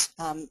footnotes.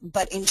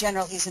 But in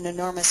general, he's an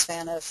enormous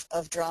fan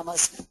of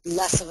dramas,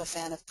 less of a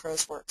fan of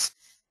prose works.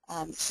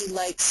 He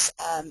likes,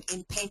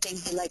 in painting,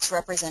 he likes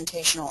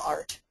representational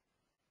art.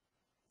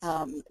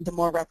 The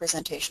more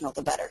representational,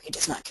 the better. He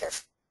does not care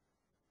for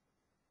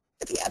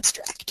the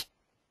abstract.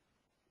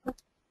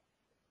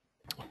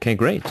 Okay,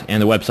 great.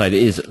 And the website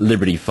is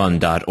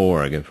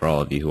libertyfund.org for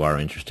all of you who are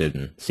interested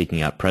in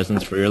seeking out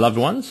presents for your loved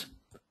ones.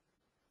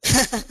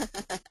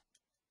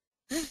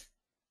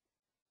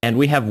 And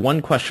we have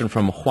one question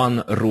from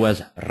Juan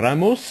Ruiz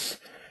Ramos.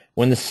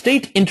 When the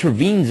state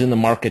intervenes in the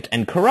market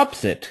and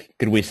corrupts it,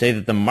 could we say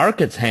that the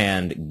market's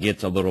hand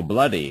gets a little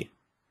bloody?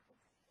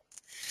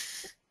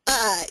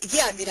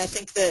 Yeah, I mean, I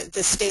think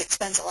the state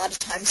spends a lot of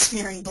time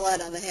smearing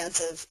blood on the hands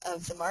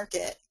of the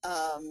market.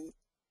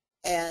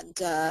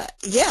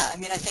 Yeah, I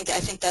mean, I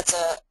think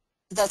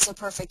that's a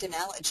perfect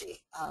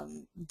analogy,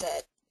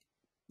 that,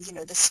 you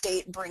know, the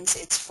state brings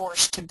its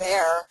force to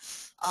bear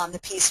on the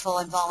peaceful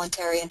and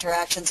voluntary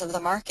interactions of the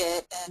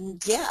market,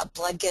 and yeah,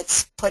 blood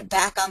gets put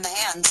back on the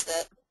hands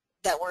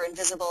that were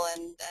invisible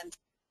and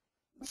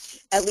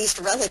at least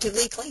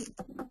relatively clean.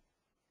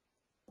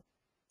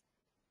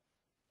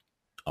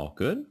 All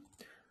good.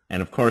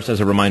 And of course, as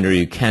a reminder,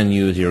 you can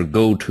use your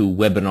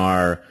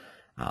GoToWebinar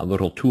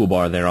little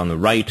toolbar there on the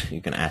right.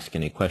 You can ask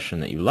any question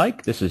that you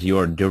like. This is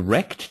your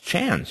direct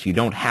chance. You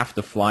don't have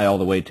to fly all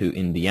the way to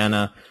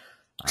Indiana.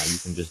 You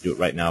can just do it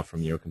right now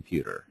from your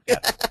computer.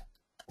 Yes.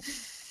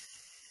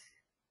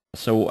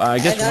 So I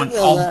guess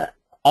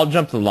I'll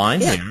jump the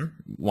line here.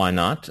 Why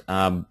not?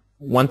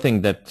 One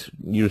thing that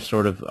you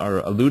sort of are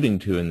alluding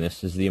to in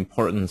this is the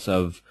importance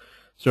of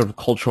sort of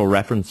cultural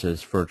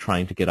references for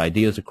trying to get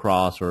ideas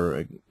across,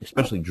 or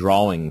especially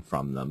drawing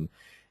from them.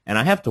 And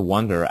I have to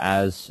wonder,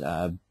 as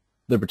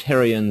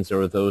libertarians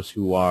or those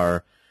who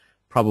are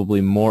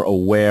probably more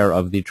aware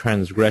of the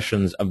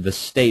transgressions of the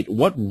state,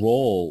 what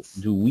role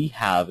do we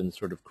have in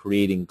sort of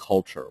creating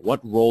culture? What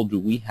role do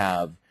we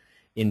have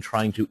in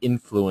trying to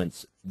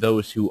influence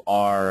those who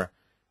are,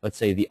 let's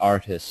say, the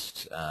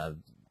artists,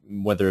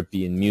 whether it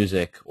be in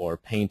music or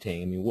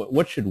painting? I mean,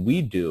 what should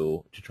we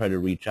do to try to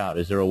reach out?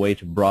 Is there a way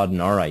to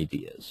broaden our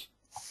ideas?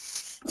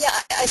 Yeah,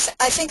 I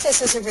think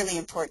this is a really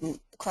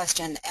important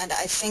question, and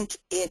I think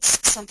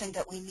it's something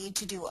that we need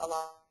to do a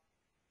lot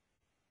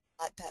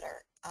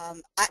better.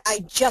 I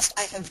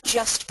have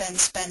just been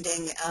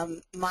spending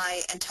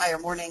my entire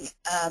morning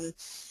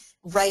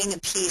writing a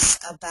piece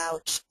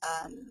about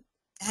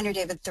Henry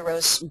David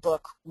Thoreau's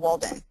book,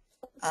 Walden,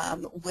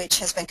 which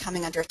has been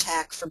coming under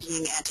attack for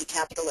being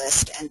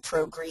anti-capitalist and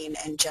pro-green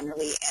and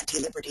generally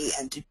anti-liberty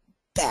and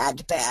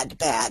bad, bad,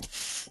 bad.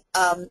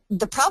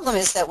 The problem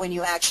is that when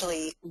you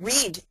actually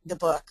read the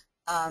book,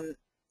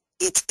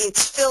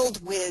 it's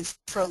filled with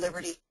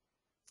pro-liberty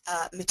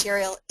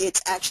material.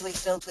 It's actually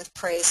filled with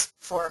praise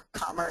for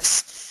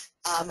commerce,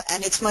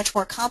 and it's much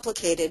more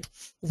complicated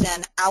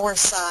than our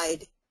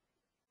side,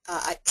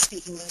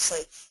 speaking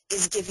loosely,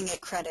 is giving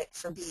it credit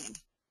for being.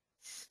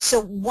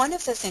 So one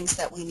of the things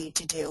that we need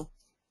to do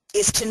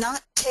is to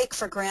not take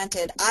for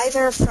granted,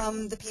 either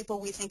from the people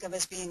we think of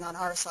as being on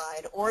our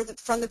side or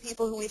from the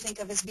people who we think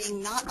of as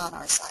being not on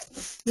our side,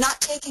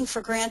 not taking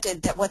for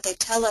granted that what they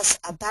tell us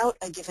about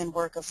a given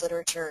work of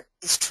literature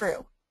is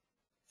true.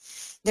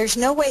 There's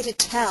no way to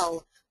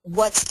tell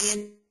what's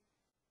in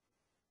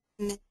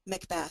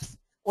Macbeth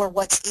or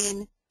what's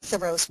in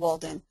Thoreau's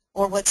Walden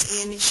or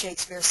what's in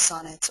Shakespeare's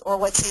sonnets or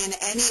what's in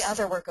any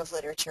other work of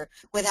literature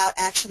without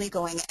actually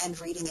going and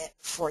reading it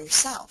for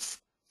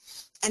yourself.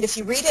 And if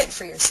you read it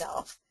for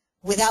yourself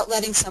without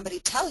letting somebody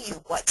tell you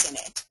what's in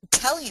it,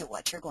 tell you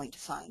what you're going to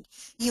find,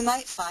 you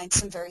might find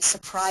some very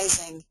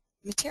surprising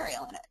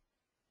material in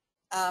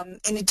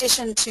it. In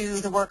addition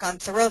to the work on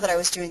Thoreau that I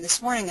was doing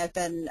this morning, I've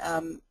been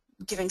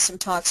giving some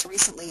talks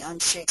recently on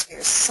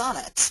Shakespeare's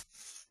sonnets.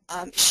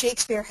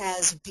 Shakespeare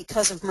has,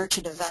 because of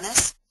Merchant of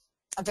Venice,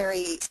 a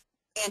very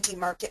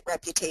anti-market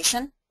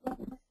reputation.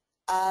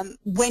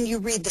 When you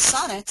read the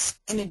sonnets,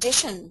 in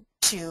addition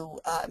to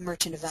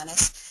Merchant of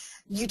Venice,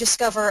 you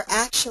discover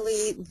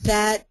actually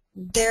that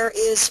there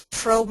is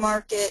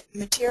pro-market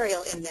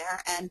material in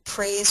there and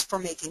praise for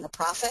making a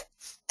profit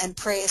and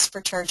praise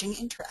for charging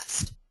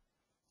interest.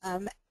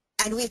 And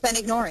we've been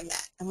ignoring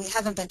that, and we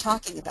haven't been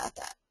talking about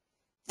that.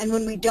 And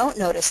when we don't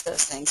notice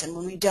those things and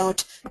when we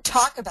don't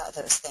talk about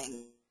those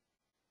things,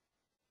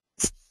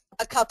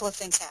 a couple of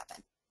things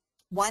happen.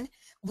 One,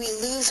 we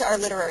lose our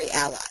literary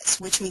allies,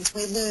 which means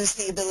we lose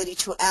the ability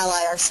to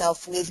ally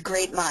ourselves with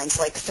great minds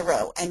like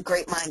Thoreau and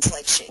great minds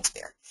like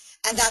Shakespeare.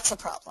 And that's a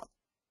problem,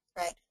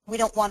 right? We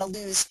don't want to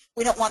lose,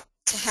 we don't want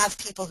to have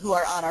people who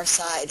are on our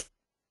side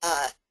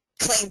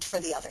claimed for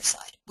the other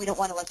side. We don't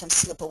want to let them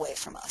slip away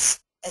from us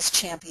as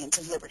champions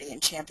of liberty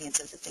and champions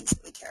of the things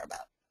that we care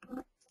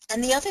about.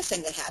 And the other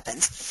thing that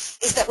happens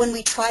is that when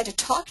we try to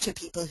talk to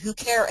people who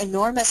care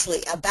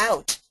enormously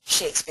about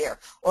Shakespeare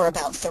or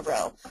about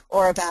Thoreau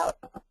or about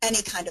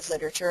any kind of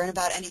literature and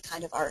about any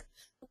kind of art,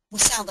 we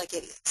sound like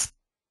idiots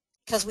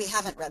because we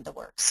haven't read the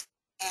works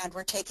and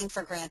we're taking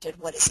for granted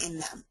what is in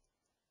them.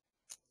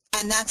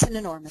 And that's an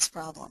enormous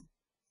problem.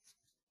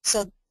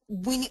 So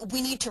we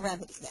need to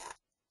remedy that.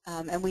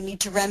 And we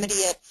need to remedy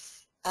it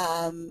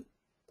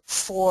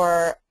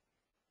for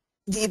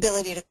the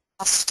ability to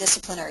cross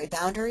disciplinary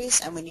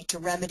boundaries, and we need to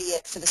remedy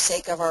it for the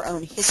sake of our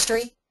own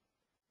history,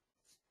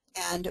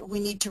 and we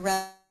need to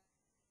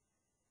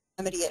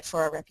remedy it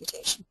for our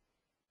reputation.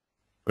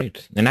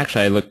 Great. And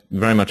actually, I look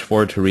very much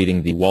forward to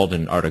reading the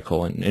Walden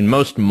article. And in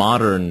most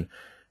modern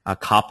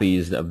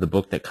copies of the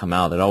book that come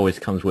out, it always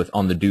comes with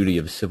on the duty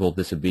of civil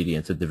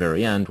disobedience at the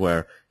very end,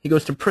 where he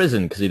goes to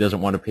prison because he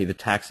doesn't want to pay the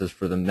taxes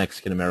for the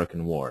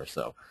Mexican-American War.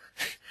 So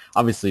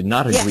obviously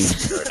not a dream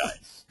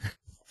paradise.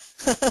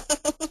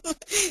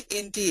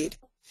 Indeed.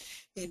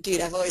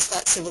 Indeed. I've always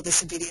thought civil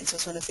disobedience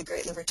was one of the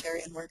great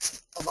libertarian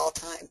works of all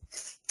time.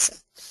 So,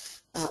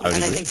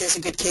 and I think there's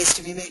a good case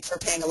to be made for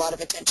paying a lot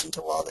of attention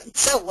to Walden.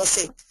 So we'll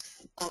see.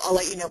 I'll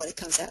let you know when it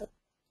comes out.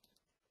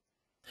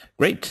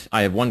 Great.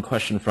 I have one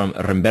question from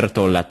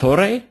Ramberto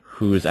Latorre,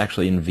 who is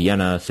actually in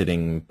Vienna,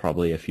 sitting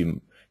probably a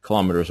few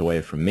kilometers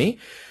away from me.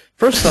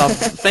 First off,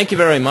 thank you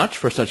very much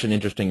for such an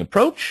interesting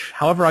approach.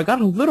 However, I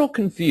got a little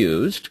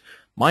confused.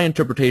 My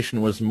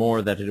interpretation was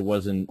more that it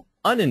was an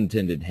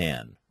unintended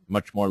hand,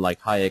 much more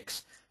like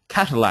Hayek's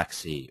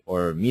catalaxy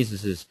or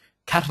Mises's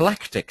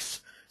catalactics,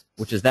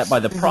 which is that by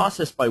the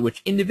process by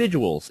which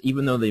individuals,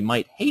 even though they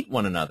might hate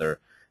one another,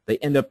 they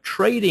end up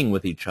trading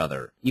with each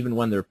other, even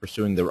when they're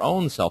pursuing their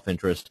own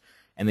self-interest,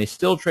 and they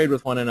still trade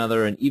with one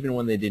another, and even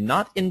when they did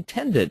not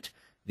intend it,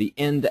 the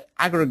end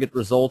aggregate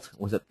result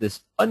was that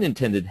this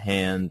unintended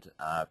hand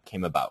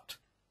came about.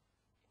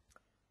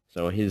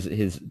 So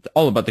his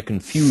all about the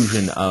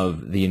confusion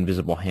of the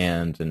invisible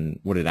hand and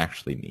what it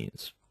actually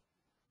means.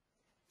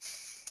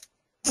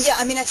 Yeah,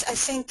 I mean, I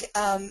think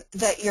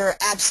that you're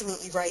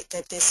absolutely right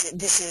that this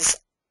is,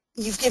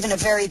 you've given a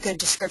very good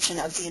description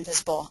of the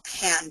invisible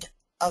hand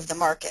of the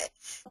market,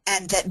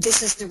 and that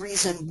this is the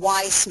reason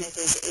why Smith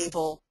is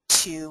able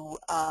to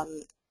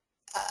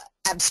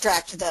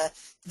abstract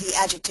the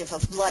adjective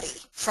of bloody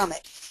from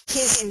it.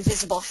 His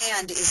invisible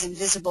hand is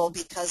invisible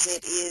because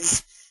it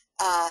is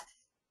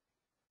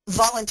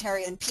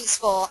voluntary and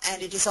peaceful,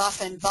 and it is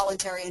often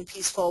voluntary and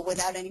peaceful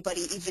without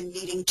anybody even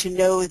needing to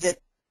know that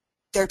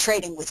they're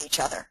trading with each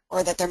other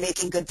or that they're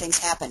making good things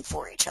happen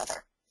for each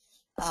other.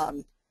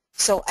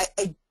 So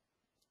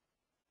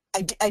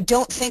I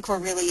don't think we're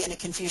really in a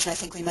confusion. I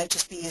think we might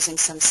just be using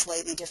some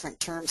slightly different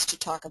terms to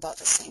talk about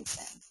the same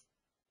thing.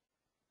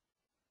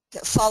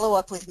 Follow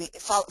up with me.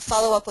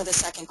 Follow up with a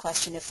second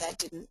question if that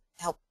didn't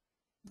help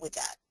with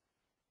that,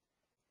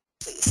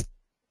 please.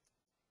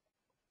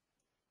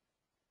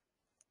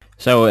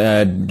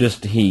 So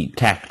just he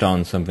tacked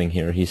on something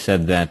here. He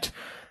said that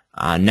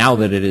now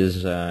that it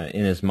is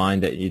in his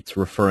mind that it's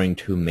referring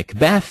to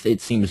Macbeth,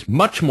 it seems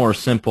much more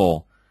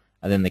simple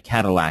than the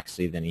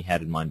catallaxy than he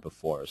had in mind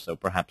before. So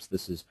perhaps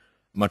this is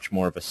much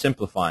more of a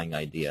simplifying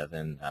idea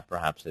than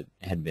perhaps it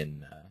had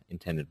been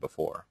intended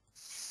before.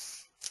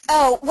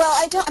 Oh, well,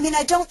 I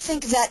don't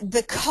think that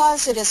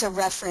because it is a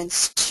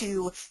reference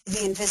to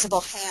the invisible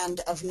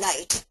hand of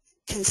night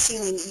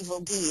concealing evil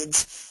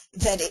deeds,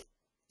 that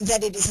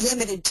it is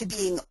limited to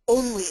being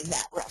only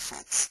that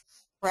reference,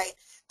 right?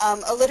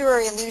 A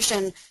literary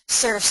allusion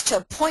serves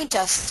to point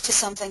us to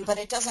something, but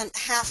it doesn't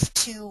have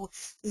to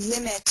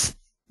limit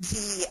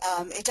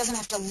it doesn't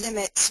have to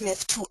limit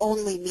Smith to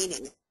only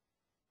meaning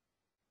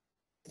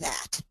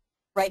that,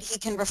 right? He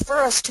can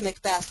refer us to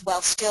Macbeth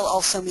while still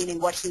also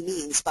meaning what he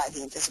means by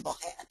the invisible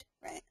hand,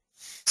 right?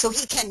 So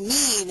he can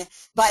mean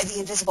by the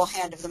invisible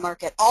hand of the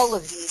market all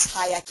of these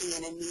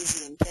Hayekian and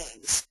Misesian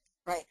things,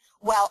 right?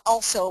 While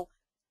also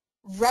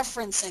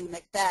referencing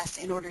Macbeth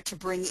in order to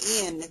bring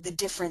in the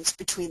difference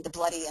between the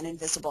bloody and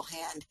invisible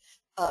hand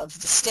of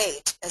the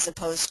state as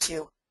opposed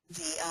to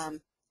the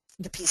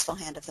peaceful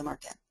hand of the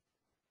market.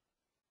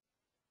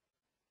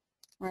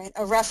 Right?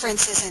 A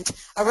reference isn't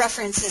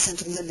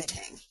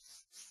limiting.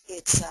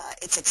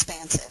 It's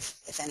expansive,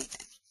 if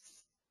anything.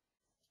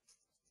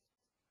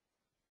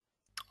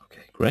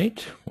 Okay,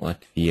 great. We'll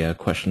let the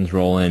questions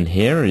roll in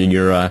here.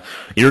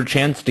 Your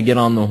chance to get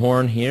on the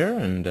horn here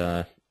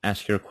and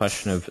ask your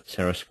question of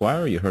Sarah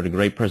Skwire. You heard a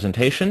great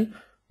presentation.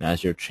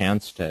 Now's your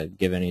chance to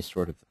give any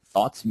sort of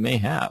thoughts you may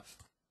have.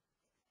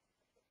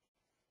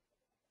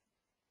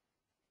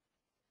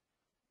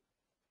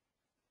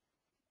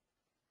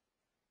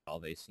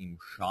 They seem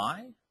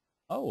shy.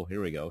 Oh,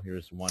 here we go.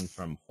 Here's one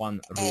from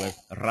Juan Ruiz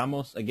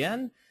Ramos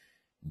again.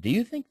 Do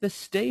you think the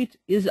state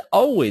is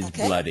always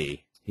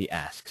bloody? He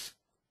asks.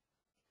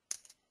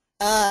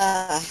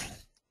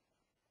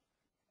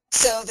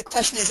 So the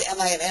question is, am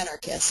I an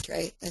anarchist,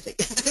 right? I think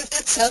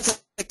that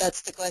sounds like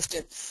that's the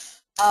question.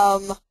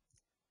 I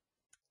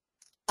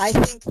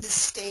think the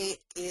state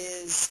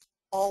is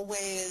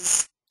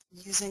always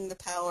using the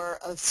power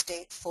of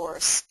state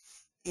force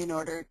in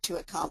order to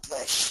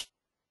accomplish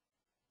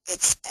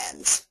its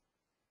ends.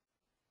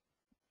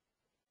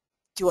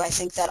 Do I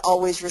think that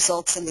always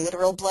results in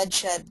literal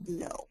bloodshed?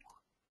 No.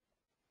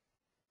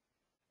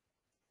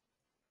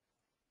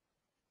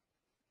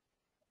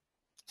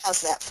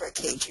 How's that for a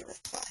cagey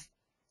reply?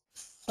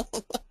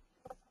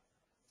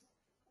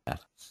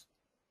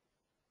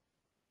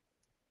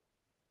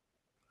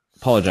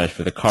 Apologize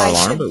for the car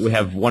alarm, but we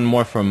have one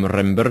more from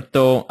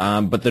Remberto.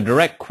 But the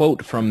direct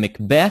quote from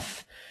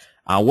Macbeth,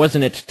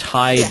 wasn't it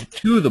tied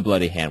to the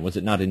bloody hand? Was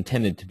it not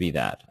intended to be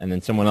that? And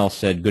then someone else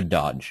said, good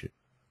dodge.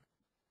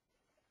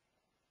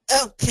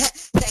 Oh,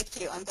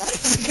 thank you. I'm glad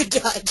it was a good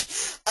dodge.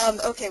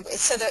 Okay,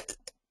 so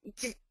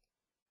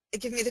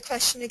give me the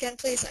question again,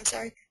 please. I'm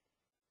sorry.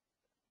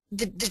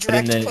 The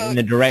direct quote. In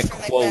the direct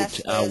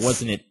quote,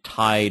 wasn't it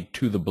tied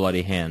to the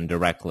bloody hand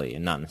directly,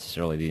 and not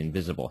necessarily the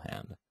invisible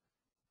hand?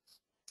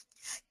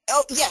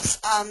 Oh, yes.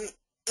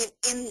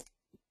 In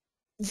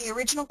the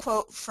original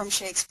quote from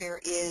Shakespeare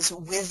is,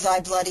 with thy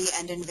bloody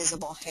and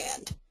invisible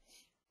hand.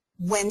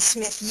 When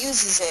Smith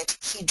uses it,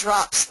 he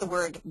drops the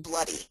word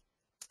bloody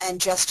and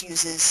just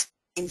uses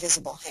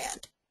invisible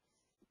hand.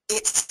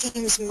 It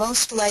seems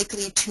most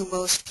likely to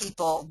most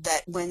people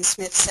that when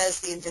Smith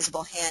says the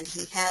invisible hand,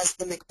 he has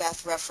the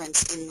Macbeth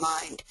reference in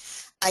mind.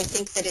 I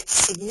think that it's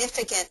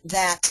significant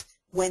that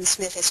when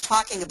Smith is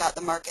talking about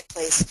the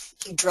marketplace,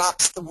 he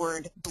drops the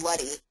word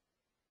bloody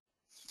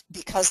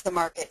because the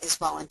market is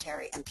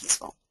voluntary and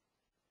peaceful.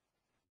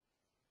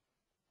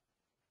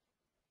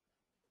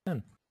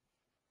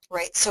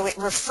 Right, so it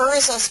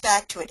refers us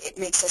back to it. It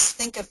makes us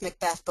think of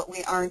Macbeth, but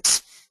we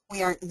aren't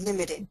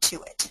limited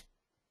to it.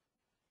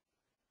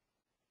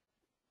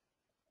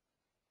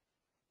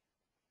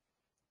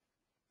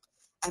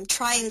 I'm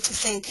trying to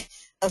think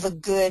of a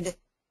good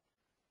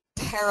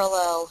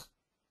parallel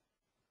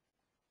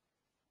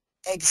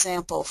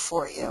example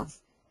for you.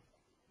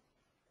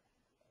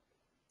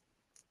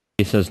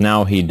 He says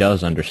now he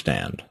does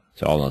understand,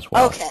 so all is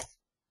well.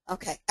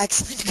 Okay,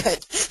 excellent,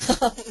 good.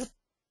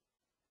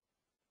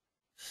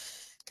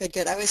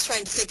 Good. I was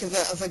trying to think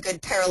of a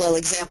good parallel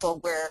example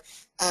where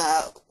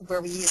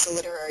we use a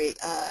literary.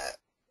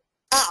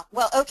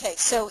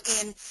 So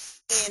in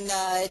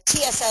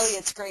T.S.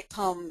 Eliot's great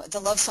poem,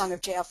 The Love Song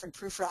of J. Alfred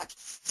Prufrock,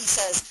 he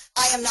says,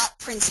 "I am not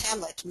Prince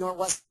Hamlet, nor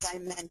was I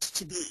meant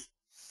to be."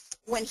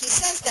 When he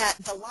says that,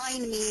 the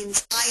line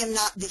means I am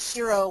not the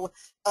hero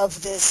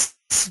of this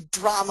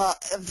drama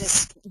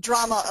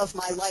of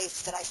my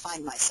life that I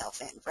find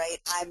myself in, right?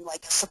 I'm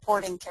like a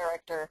supporting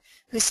character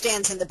who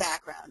stands in the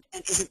background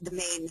and isn't the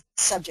main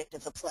subject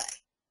of the play,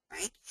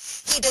 right?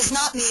 He does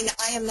not mean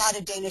I am not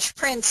a Danish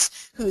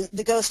prince,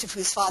 the ghost of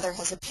whose father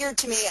has appeared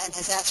to me and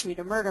has asked me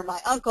to murder my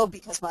uncle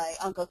because my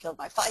uncle killed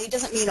my father. He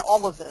doesn't mean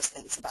all of those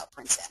things about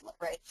Prince Hamlet,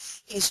 right?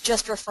 He's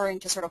just referring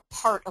to sort of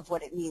part of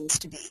what it means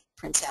to be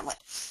Prince Hamlet,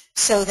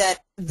 so that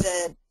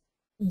the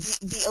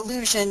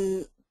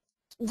illusion,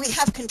 we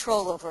have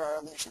control over our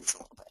illusions a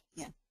little bit.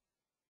 Yeah.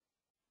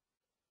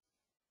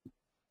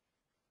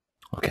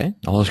 Okay,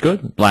 all is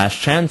good. Last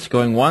chance,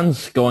 going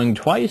once, going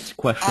twice.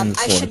 Questions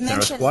for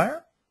Sarah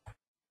Skwire?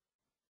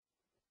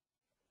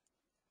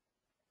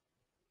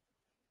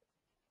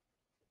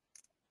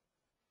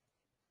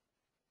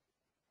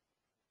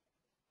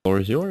 The floor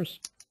is yours.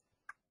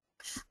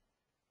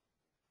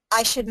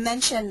 I should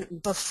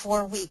mention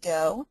before we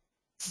go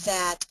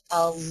that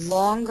a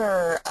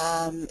longer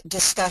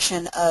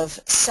discussion of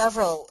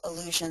several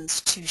allusions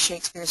to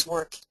Shakespeare's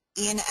work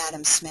in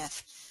Adam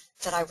Smith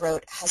that I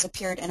wrote has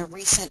appeared in a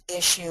recent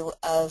issue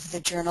of the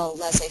journal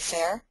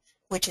Laissez-Faire,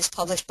 which is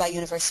published by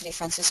University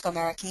Francisco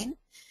Marroquin.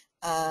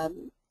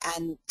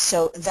 And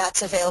so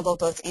that's available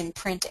both in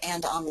print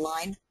and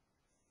online.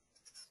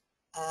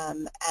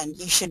 And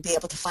you should be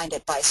able to find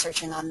it by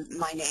searching on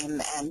my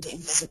name and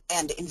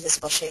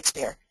Invisible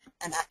Shakespeare,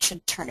 and that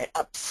should turn it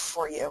up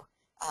for you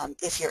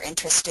if you're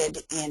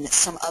interested in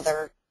some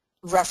other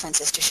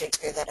references to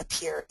Shakespeare that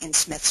appear in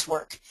Smith's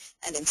work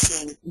and in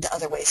seeing the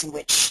other ways in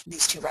which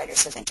these two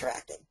writers have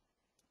interacted.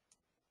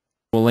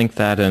 We'll link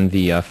that in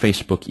the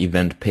Facebook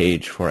event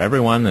page for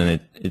everyone,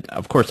 and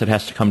of course it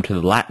has to come to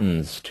the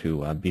Latins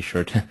to be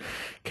sure to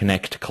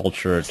connect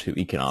culture to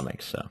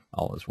economics, so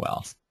all is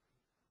well.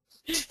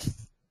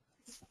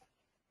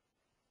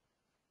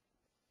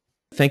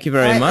 Thank you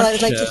very much. Well,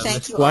 I'd like to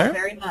thank you all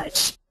very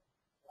much.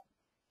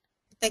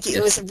 Thank you.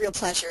 It was a real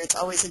pleasure. It's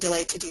always a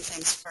delight to do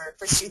things for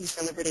Students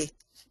for Liberty.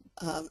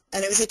 And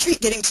it was a treat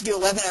getting to do a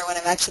webinar when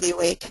I'm actually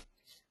awake.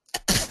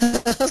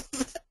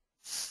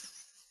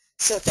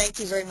 So thank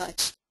you very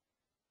much.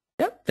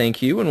 Yep,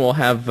 thank you. And we'll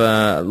have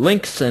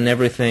links and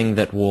everything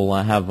that we'll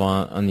have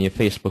on the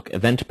Facebook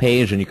event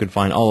page, and you can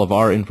find all of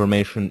our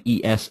information,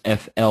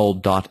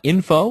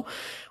 esfl.info.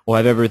 We'll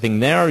have everything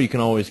there. You can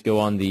always go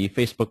on the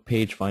Facebook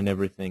page, find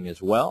everything as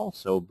well.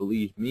 So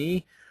believe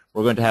me,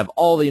 we're going to have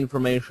all the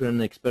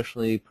information,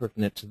 especially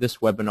pertinent to this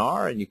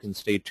webinar, and you can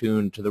stay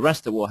tuned to the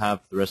rest that we'll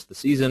have for the rest of the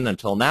season.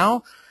 Until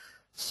now,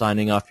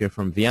 signing off here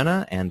from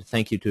Vienna, and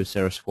thank you to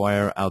Sarah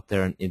Skwire out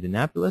there in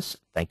Indianapolis.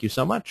 Thank you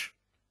so much.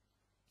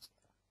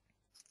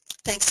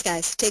 Thanks,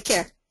 guys. Take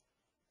care.